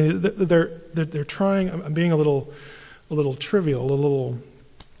 I mean, they're trying. I'm being a little trivial, a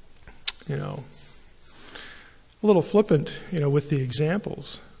little flippant, with the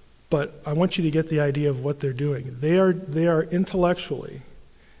examples. But I want you to get the idea of what they're doing. They are intellectually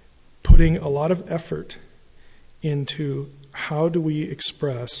putting a lot of effort into how do we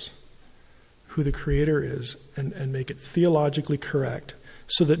express who the Creator is and make it theologically correct,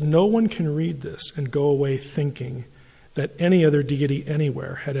 so that no one can read this and go away thinking that any other deity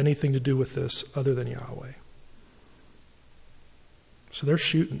anywhere had anything to do with this other than Yahweh. So they're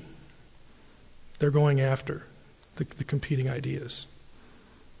shooting. They're going after the competing ideas.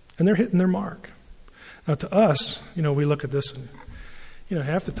 And they're hitting their mark. Now to us, we look at this and,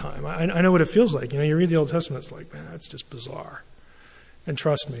 half the time, I know what it feels like. You read the Old Testament, it's like, man, that's just bizarre. And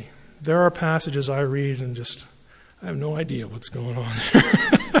trust me, there are passages I read and I have no idea what's going on there.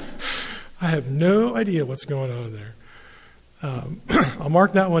 I have no idea what's going on there. I'll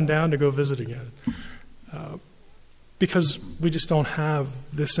mark that one down to go visit again. Because we just don't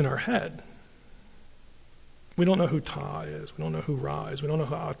have this in our head. We don't know who Ta is. We don't know who Ra is. We don't know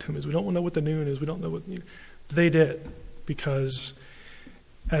who Atum is. We don't know what the Nun is. We don't know what... They did. Because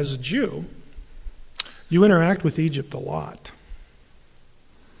as a Jew, you interact with Egypt a lot.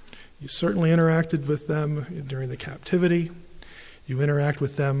 You certainly interacted with them during the captivity. You interact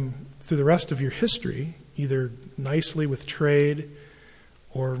with them through the rest of your history, either nicely with trade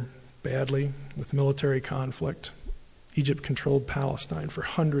or badly with military conflict. Egypt controlled Palestine for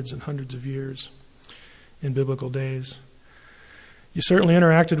hundreds and hundreds of years in biblical days. You certainly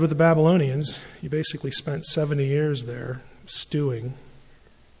interacted with the Babylonians. You basically spent 70 years there stewing,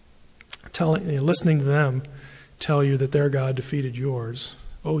 listening to them tell you that their God defeated yours.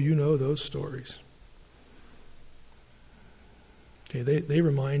 Oh, you know those stories. Okay, they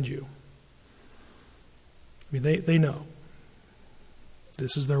remind you. I mean, they know.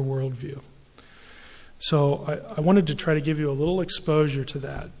 This is their worldview. So I wanted to try to give you a little exposure to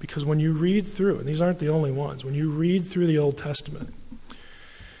that, because when you read through, and these aren't the only ones, when you read through the Old Testament,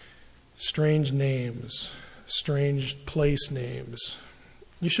 strange names, strange place names,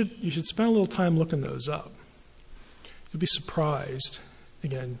 you should spend a little time looking those up. You'll be surprised.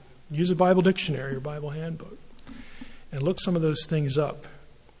 Again, use a Bible dictionary or Bible handbook and look some of those things up.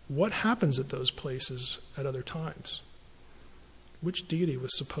 What happens at those places at other times? Which deity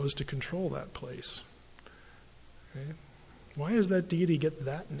was supposed to control that place? Okay. Why does that deity get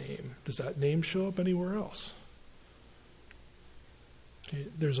that name? Does that name show up anywhere else? Okay.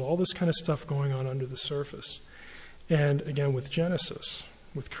 There's all this kind of stuff going on under the surface. And again, with Genesis,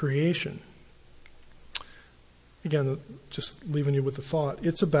 with creation, again, just leaving you with the thought,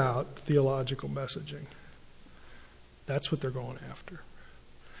 it's about theological messaging. That's what they're going after.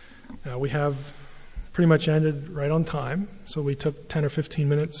 Now, we have pretty much ended right on time, so we took 10 or 15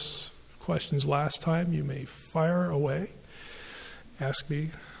 minutes questions last time. You may fire away. Ask me.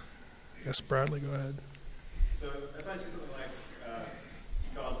 Yes, Bradley, go ahead. So if I say something like,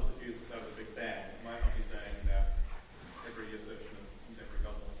 God diffused us out of the Big Bang, I might not be saying that every assertion of contemporary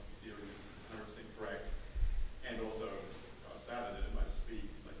cosmological theory is 100% correct, and also God started it. It might just be,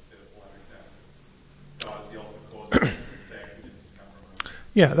 like you said, a polemic that God is the ultimate cause of the Big Bang. It didn't just come from it.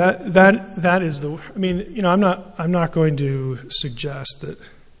 Yeah, that is the. I mean, I'm not going to suggest that,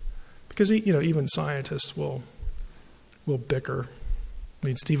 because even scientists will bicker. I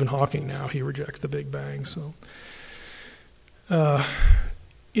mean, Stephen Hawking now, he rejects the Big Bang. So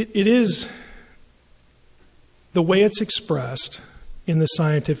it is the way it's expressed in the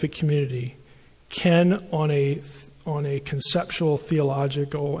scientific community can, on a conceptual,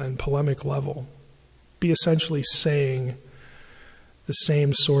 theological, and polemic level, be essentially saying the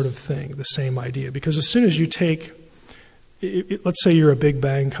same sort of thing, the same idea. Because as soon as you take, let's say you're a Big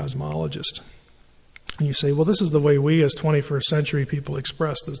Bang cosmologist, and you say, well, this is the way we as 21st century people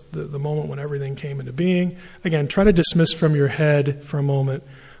express this, the moment when everything came into being. Again, try to dismiss from your head for a moment,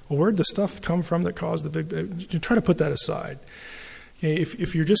 well, where'd the stuff come from that caused the Big Bang? You try to put that aside. Okay,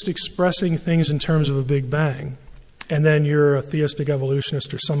 if you're just expressing things in terms of a Big Bang, and then you're a theistic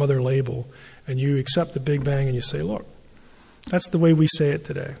evolutionist or some other label, and you accept the Big Bang and you say, look, that's the way we say it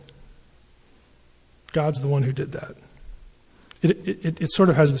today. God's the one who did that. It sort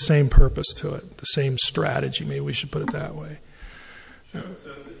of has the same purpose to it, the same strategy. Maybe we should put it that way. Sure.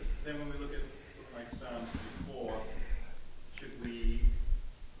 So then when we look at something like Psalms 4, should we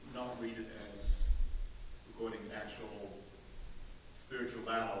not read it as recording the actual spiritual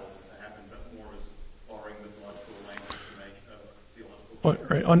battle that happened, but more as borrowing mythological language to make a theological point?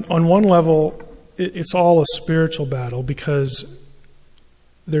 Right. On one level, it's all a spiritual battle because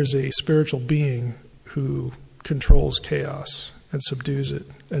there's a spiritual being who controls chaos and subdues it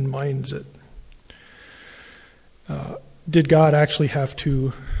and minds it. Did God actually have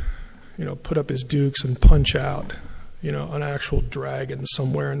to, put up his dukes and punch out, an actual dragon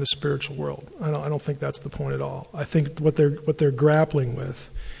somewhere in the spiritual world? I don't think that's the point at all. I think what they're grappling with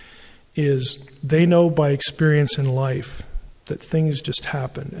is they know by experience in life that things just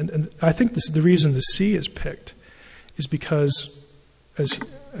happen. And I think the reason the sea is picked is because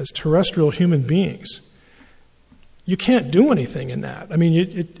as terrestrial human beings, you can't do anything in that. I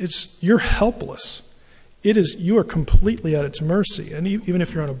mean, you're helpless. You are completely at its mercy. And even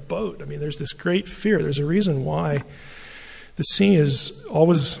if you're on a boat, I mean, there's this great fear. There's a reason why the sea is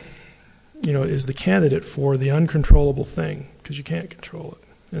always, is the candidate for the uncontrollable thing, because you can't control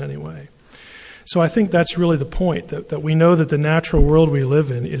it in any way. So I think that's really the point, that we know that the natural world we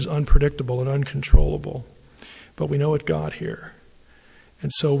live in is unpredictable and uncontrollable, but we know it got here.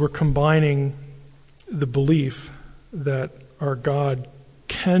 And so we're combining the belief that our God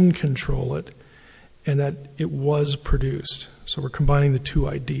can control it and that it was produced. So we're combining the two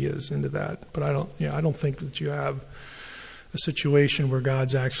ideas into that. But I don't think that you have a situation where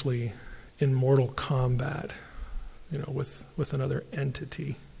God's actually in mortal combat, with another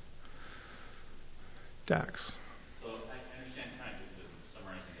entity. Dax. So I understand kind of the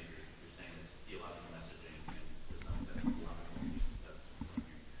summarizing that you're saying it's theological messaging and to some extent theological. That's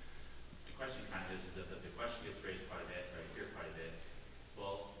the question kind of is that the question gets raised quite a bit, right here quite a bit.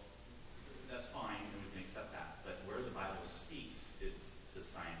 Well, that's fine and we can accept that. But where the Bible speaks, it's to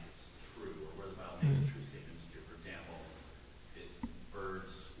science, it's true, or where the Bible makes true statements to, for example,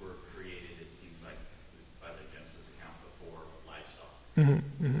 birds were created, it seems like, by the Genesis account before livestock. Mm-hmm,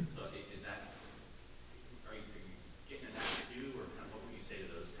 mm-hmm. So is that, are you getting at that too, or kind of what would you say to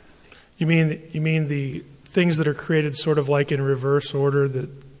those kind of statements? You mean the things that are created sort of like in reverse order that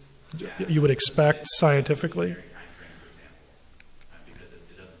you would expect scientifically? Because it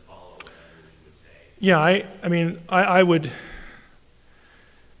doesn't follow what others would say. Yeah,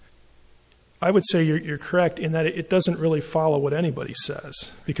 I would say you're correct in that it doesn't really follow what anybody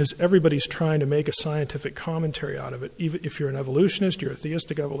says, because everybody's trying to make a scientific commentary out of it. Even if you're an evolutionist, you're a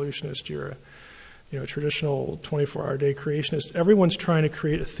theistic evolutionist, you're a traditional 24-hour day creationist. Everyone's trying to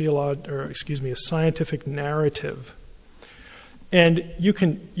create a scientific narrative, and you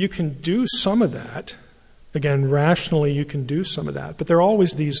can do some of that. Again, rationally, you can do some of that, but there are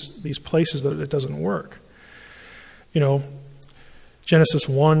always these places that it doesn't work. Genesis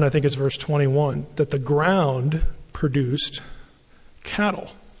 1, I think it's verse 21, that the ground produced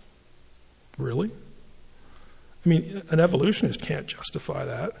cattle. Really? I mean, an evolutionist can't justify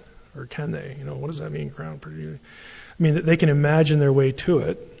that, or can they? What does that mean, ground produced? I mean, they can imagine their way to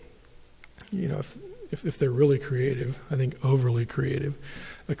it, if they're really creative, I think overly creative.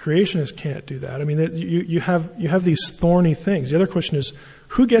 A creationist can't do that. I mean, you have these thorny things. The other question is,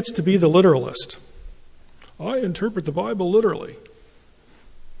 who gets to be the literalist? I interpret the Bible literally.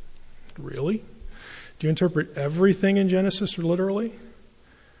 Really? Do you interpret everything in Genesis literally?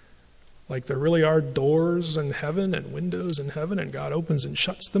 Like there really are doors in heaven and windows in heaven, and God opens and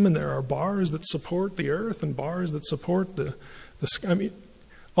shuts them, and there are bars that support the earth and bars that support the sky. I mean,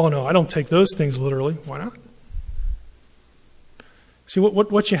 oh no, I don't take those things literally. Why not? See,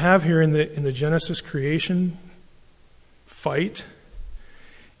 what you have here in the Genesis creation fight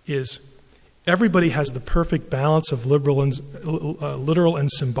is everybody has the perfect balance of literal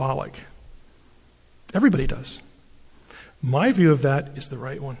and symbolic. Everybody does. My view of that is the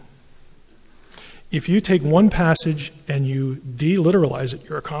right one. If you take one passage and you deliteralize it,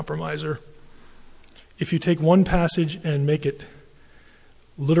 you're a compromiser. If you take one passage and make it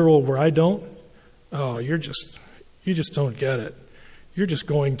literal where I don't, you just don't get it. You're just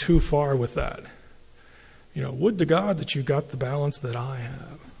going too far with that. Would to God that you got the balance that I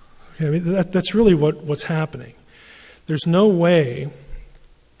have. Okay, I mean, that's really what's happening. There's no way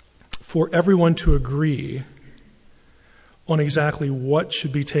for everyone to agree on exactly what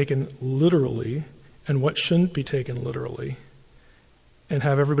should be taken literally and what shouldn't be taken literally and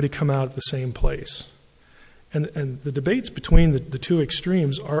have everybody come out at the same place. And the debates between the two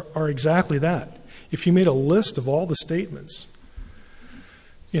extremes are exactly that. If you made a list of all the statements,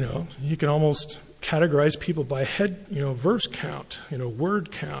 you can almost categorize people by verse count,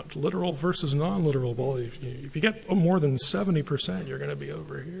 word count, literal versus non-literal. Well, if you get more than 70%, you're going to be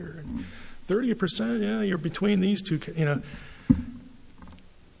over here. And 30%, yeah, you're between these two.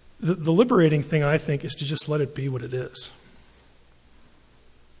 The liberating thing, I think, is to just let it be what it is.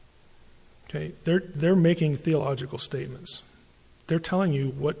 Okay, they're making theological statements. They're telling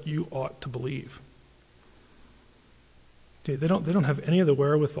you what you ought to believe. Okay, they don't have any of the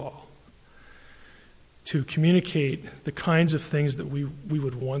wherewithal to communicate the kinds of things that we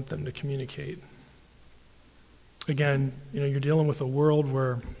would want them to communicate. Again, you're dealing with a world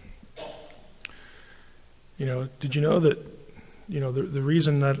where, did you know that, the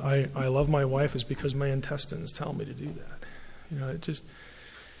reason that I love my wife is because my intestines tell me to do that. It just,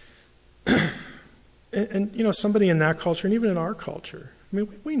 and somebody in that culture, and even in our culture,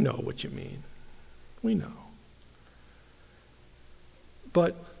 we know what you mean. We know.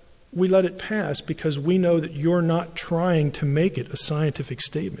 But we let it pass because we know that you're not trying to make it a scientific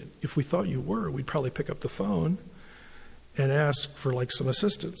statement. If we thought you were, we'd probably pick up the phone and ask for some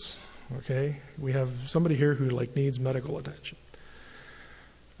assistance. Okay? We have somebody here who needs medical attention.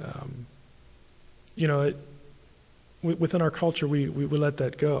 Within our culture, we let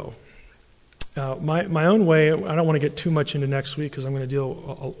that go. My own way, I don't want to get too much into next week because I'm going to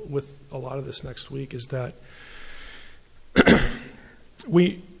deal with a lot of this next week, is that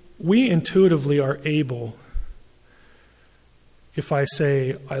we intuitively are able, if I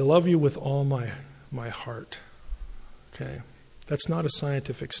say, I love you with all my heart, okay, that's not a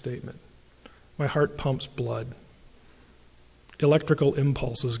scientific statement. My heart pumps blood. Electrical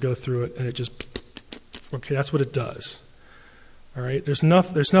impulses go through it, and it just, okay, that's what it does. All right, there's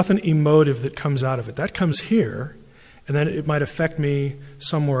nothing emotive that comes out of it. That comes here, and then it might affect me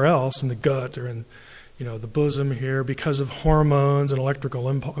somewhere else in the gut or in the bosom here because of hormones and electrical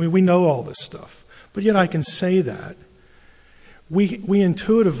impulse. We know all this stuff, but yet I can say that. We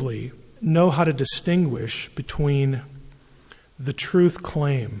intuitively know how to distinguish between the truth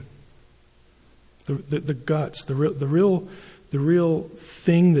claim, the guts, the real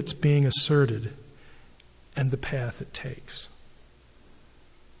thing that's being asserted, and the path it takes.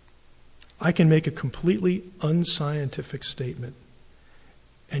 I can make a completely unscientific statement,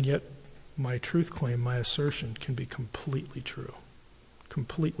 and yet my truth claim, my assertion, can be completely true,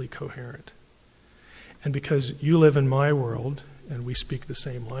 completely coherent. And because you live in my world, and we speak the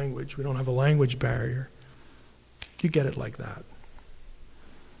same language, we don't have a language barrier, you get it like that.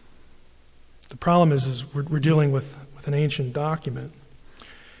 The problem is we're dealing with an ancient document,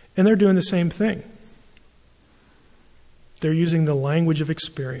 and they're doing the same thing. They're using the language of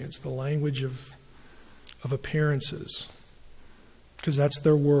experience, the language of appearances, because that's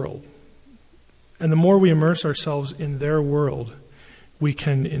their world. And the more we immerse ourselves in their world, we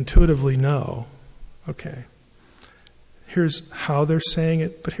can intuitively know, okay, here's how they're saying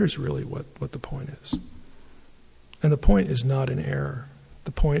it, but here's really what the point is. And the point is not an error.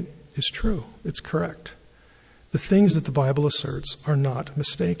 The point is true. It's correct. The things that the Bible asserts are not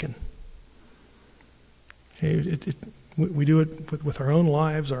mistaken. Okay, we do it with our own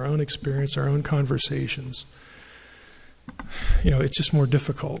lives, our own experience, our own conversations. It's just more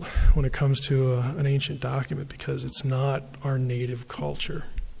difficult when it comes to an ancient document because it's not our native culture.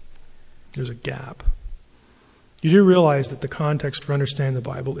 There's a gap. You do realize that the context for understanding the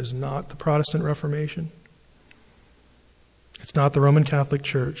Bible is not the Protestant Reformation. It's not the Roman Catholic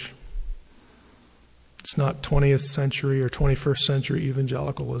Church. It's not 20th century or 21st century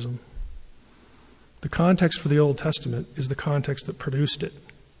evangelicalism. The context for the Old Testament is the context that produced it,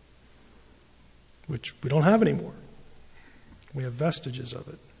 which we don't have anymore. We have vestiges of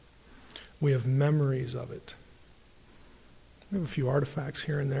it. We have memories of it. We have a few artifacts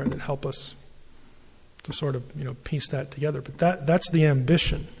here and there that help us to sort of, piece that together. But that's the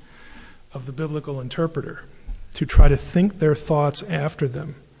ambition of the biblical interpreter, to try to think their thoughts after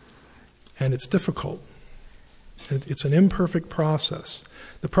them. And it's difficult. It's an imperfect process.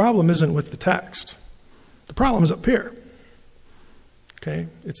 The problem isn't with the text. The problem is up here. Okay?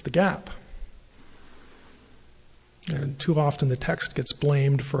 It's the gap. And too often the text gets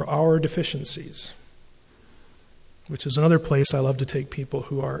blamed for our deficiencies, which is another place I love to take people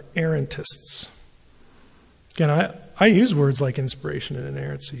who are errantists. Again, I use words like inspiration and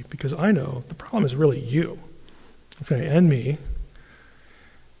inerrancy because I know the problem is really you, okay, and me.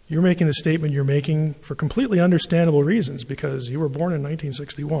 You're making the statement you're making for completely understandable reasons because you were born in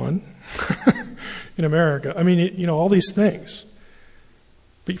 1961 in America. All these things.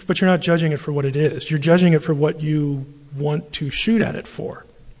 But you're not judging it for what it is. You're judging it for what you want to shoot at it for.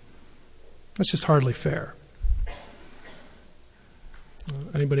 That's just hardly fair.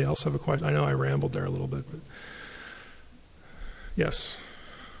 Anybody else have a question? I know I rambled there a little bit, but yes.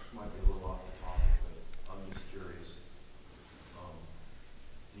 Might be a little off the topic, but I'm just curious.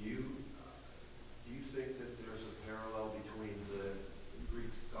 Do you think that there's a parallel between the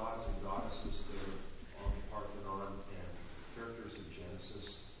Greek gods and goddesses that are on the Parthenon and characters in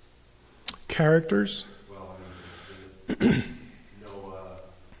Genesis? Characters? Well, I mean, Noah,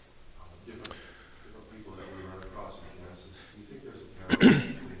 different people that we run across in Genesis. Do you think there's a parallel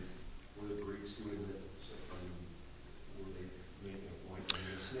between were the Greeks doing this? Were they making a point? I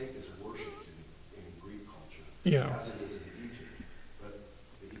mean, the snake is worshipped in Greek culture, Yeah. as it is in Egypt. But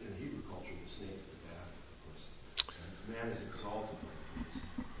in the Hebrew culture, the snake is the bad person. And man is exalted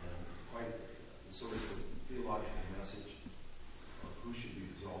by the and so is the theological message of who should be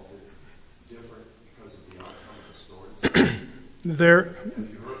exalted different because of the outcome of the stories. There. Have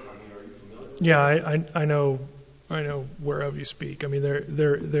you heard? I mean, are you familiar with Yeah, I know whereof you speak. I mean,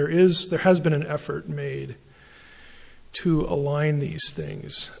 there has been an effort made to align these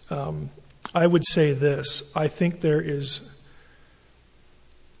things. I would say this: I think there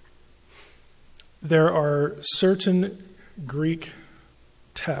are certain Greek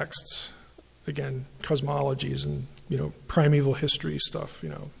texts, again, cosmologies and primeval history stuff,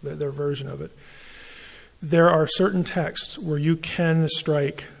 their version of it. There are certain texts where you can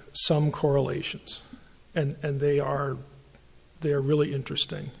strike some correlations, and they are really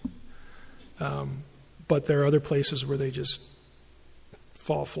interesting. But there are other places where they just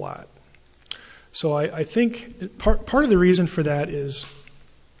fall flat. So I think part of the reason for that is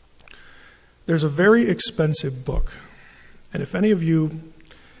there's a very expensive book, and if any of you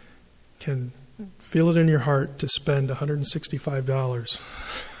can feel it in your heart to spend $165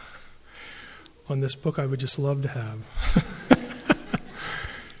 on this book, I would just love to have.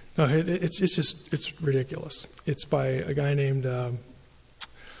 No, it's ridiculous. It's by a guy named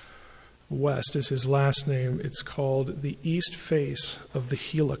West is his last name. It's called The East Face of the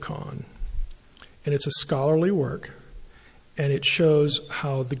Helicon, and it's a scholarly work, and it shows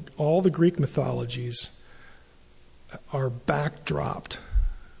how all the Greek mythologies are backdropped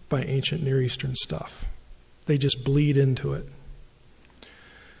by ancient Near Eastern stuff. They just bleed into it.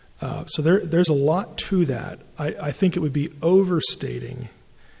 So there's a lot to that. I think it would be overstating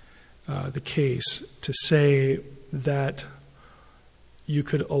the case to say that you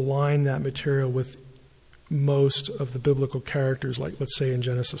could align that material with most of the biblical characters, like let's say in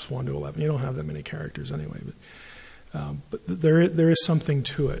Genesis 1 to 11. You don't have that many characters anyway, but there is something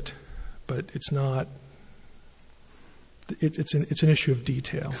to it, but it's not. It's an issue of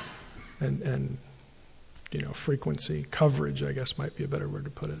detail, and frequency, coverage, I guess might be a better way to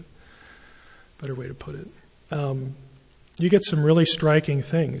put it. You get some really striking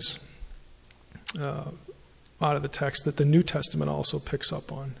things out of the text that the New Testament also picks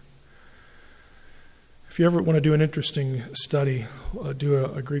up on. If you ever want to do an interesting study, do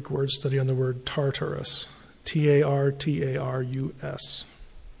a Greek word study on the word Tartarus, Tartarus.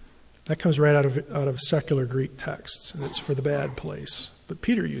 That comes right out of secular Greek texts, and it's for the bad place. But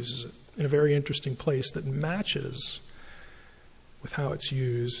Peter uses it in a very interesting place that matches with how it's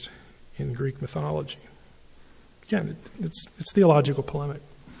used in Greek mythology. Again, it's theological polemic,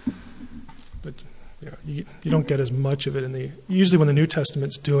 but you don't get as much of it usually when the New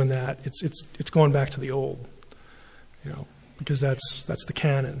Testament's doing that, it's going back to the Old, because that's the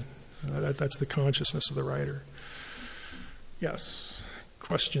canon, that's the consciousness of the writer. Yes,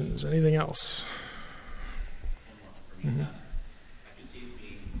 questions? Anything else? Mm-hmm. I can see it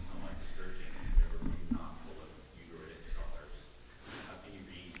being somewhat discouraging if there were not full of Ugaritic scholars. How can you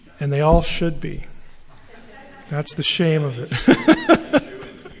read? And they all should be. That's the shame of it.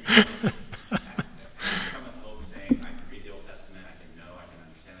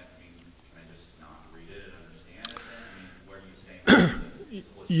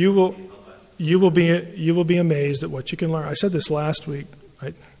 You will be amazed at what you can learn. I said this last week.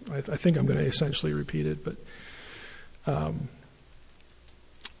 I think I'm going to essentially repeat it, but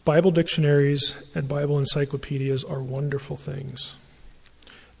Bible dictionaries and Bible encyclopedias are wonderful things.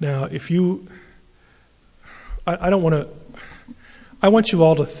 Now, I want you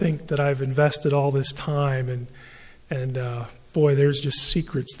all to think that I've invested all this time and boy, there's just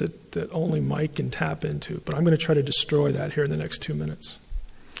secrets that only Mike can tap into. But I'm going to try to destroy that here in the next 2 minutes.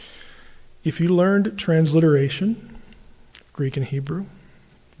 If you learned transliteration, Greek and Hebrew,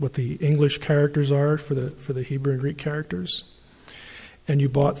 what the English characters are for the Hebrew and Greek characters, and you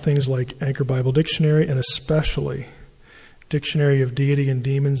bought things like Anchor Bible Dictionary and especially Dictionary of Deity and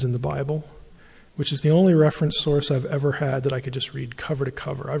Demons in the Bible, which is the only reference source I've ever had that I could just read cover to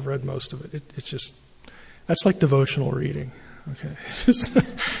cover. I've read most of it. It's just, that's like devotional reading. Okay,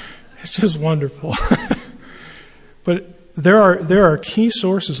 it's just wonderful. But there are key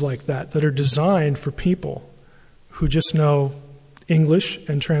sources like that are designed for people who just know English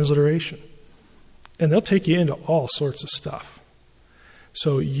and transliteration. And they'll take you into all sorts of stuff.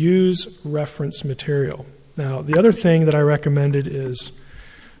 So use reference material. Now, the other thing that I recommended is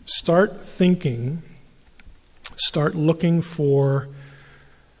start looking for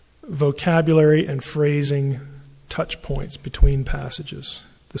vocabulary and phrasing touch points between passages.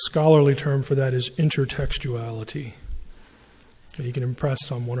 The scholarly term for that is intertextuality. You can impress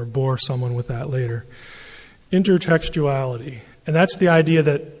someone or bore someone with that later. Intertextuality. And that's the idea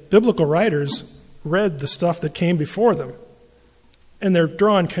that biblical writers read the stuff that came before them, and they're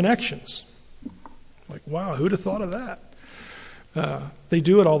drawing connections. Like, wow, who'd have thought of that? They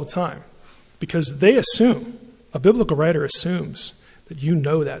do it all the time because they assume, a biblical writer assumes that you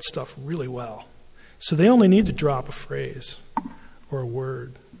know that stuff really well. So they only need to drop a phrase or a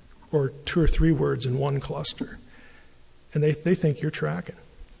word or 2 or 3 words in one cluster. And they think you're tracking.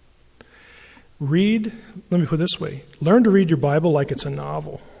 Let me put it this way, learn to read your Bible like it's a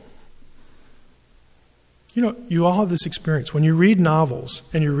novel. You know, you all have this experience. When you read novels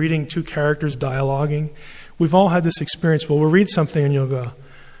and you're reading 2 characters dialoguing, we've all had this experience. Well, we'll read something and you'll go,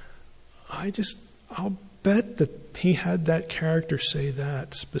 I'll bet that he had that character say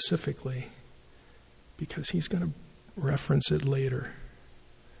that specifically because he's going to reference it later.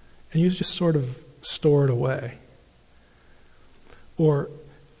 And you just sort of store it away. Or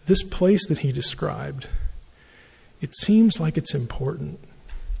this place that he described, it seems like it's important.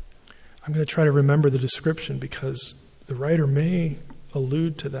 I'm going to try to remember the description because the writer may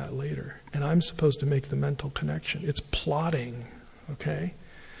allude to that later, and I'm supposed to make the mental connection. It's plotting, okay?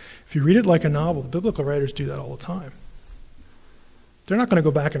 If you read it like a novel, the biblical writers do that all the time. They're not going to go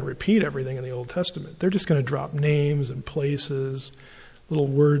back and repeat everything in the Old Testament. They're just going to drop names and places, little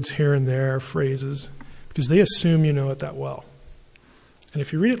words here and there, phrases, because they assume you know it that well. And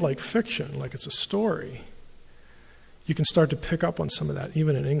if you read it like fiction, like it's a story, you can start to pick up on some of that,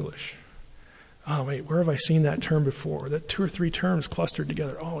 even in English. Oh, wait, where have I seen that term before? That 2 or 3 terms clustered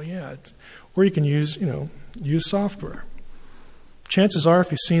together. Oh, yeah. Or you can use software. Chances are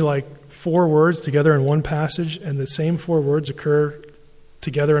if you see like 4 words together in one passage and the same 4 words occur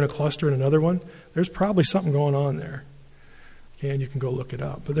together in a cluster in another one, there's probably something going on there. Okay, and you can go look it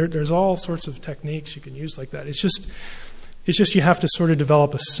up. But there's all sorts of techniques you can use like that. It's just you have to sort of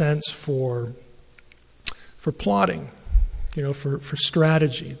develop a sense for plotting, for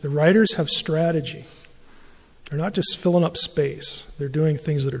strategy. The writers have strategy. They're not just filling up space. They're doing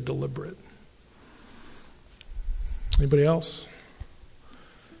things that are deliberate. Anybody else?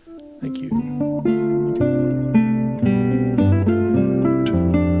 Thank you.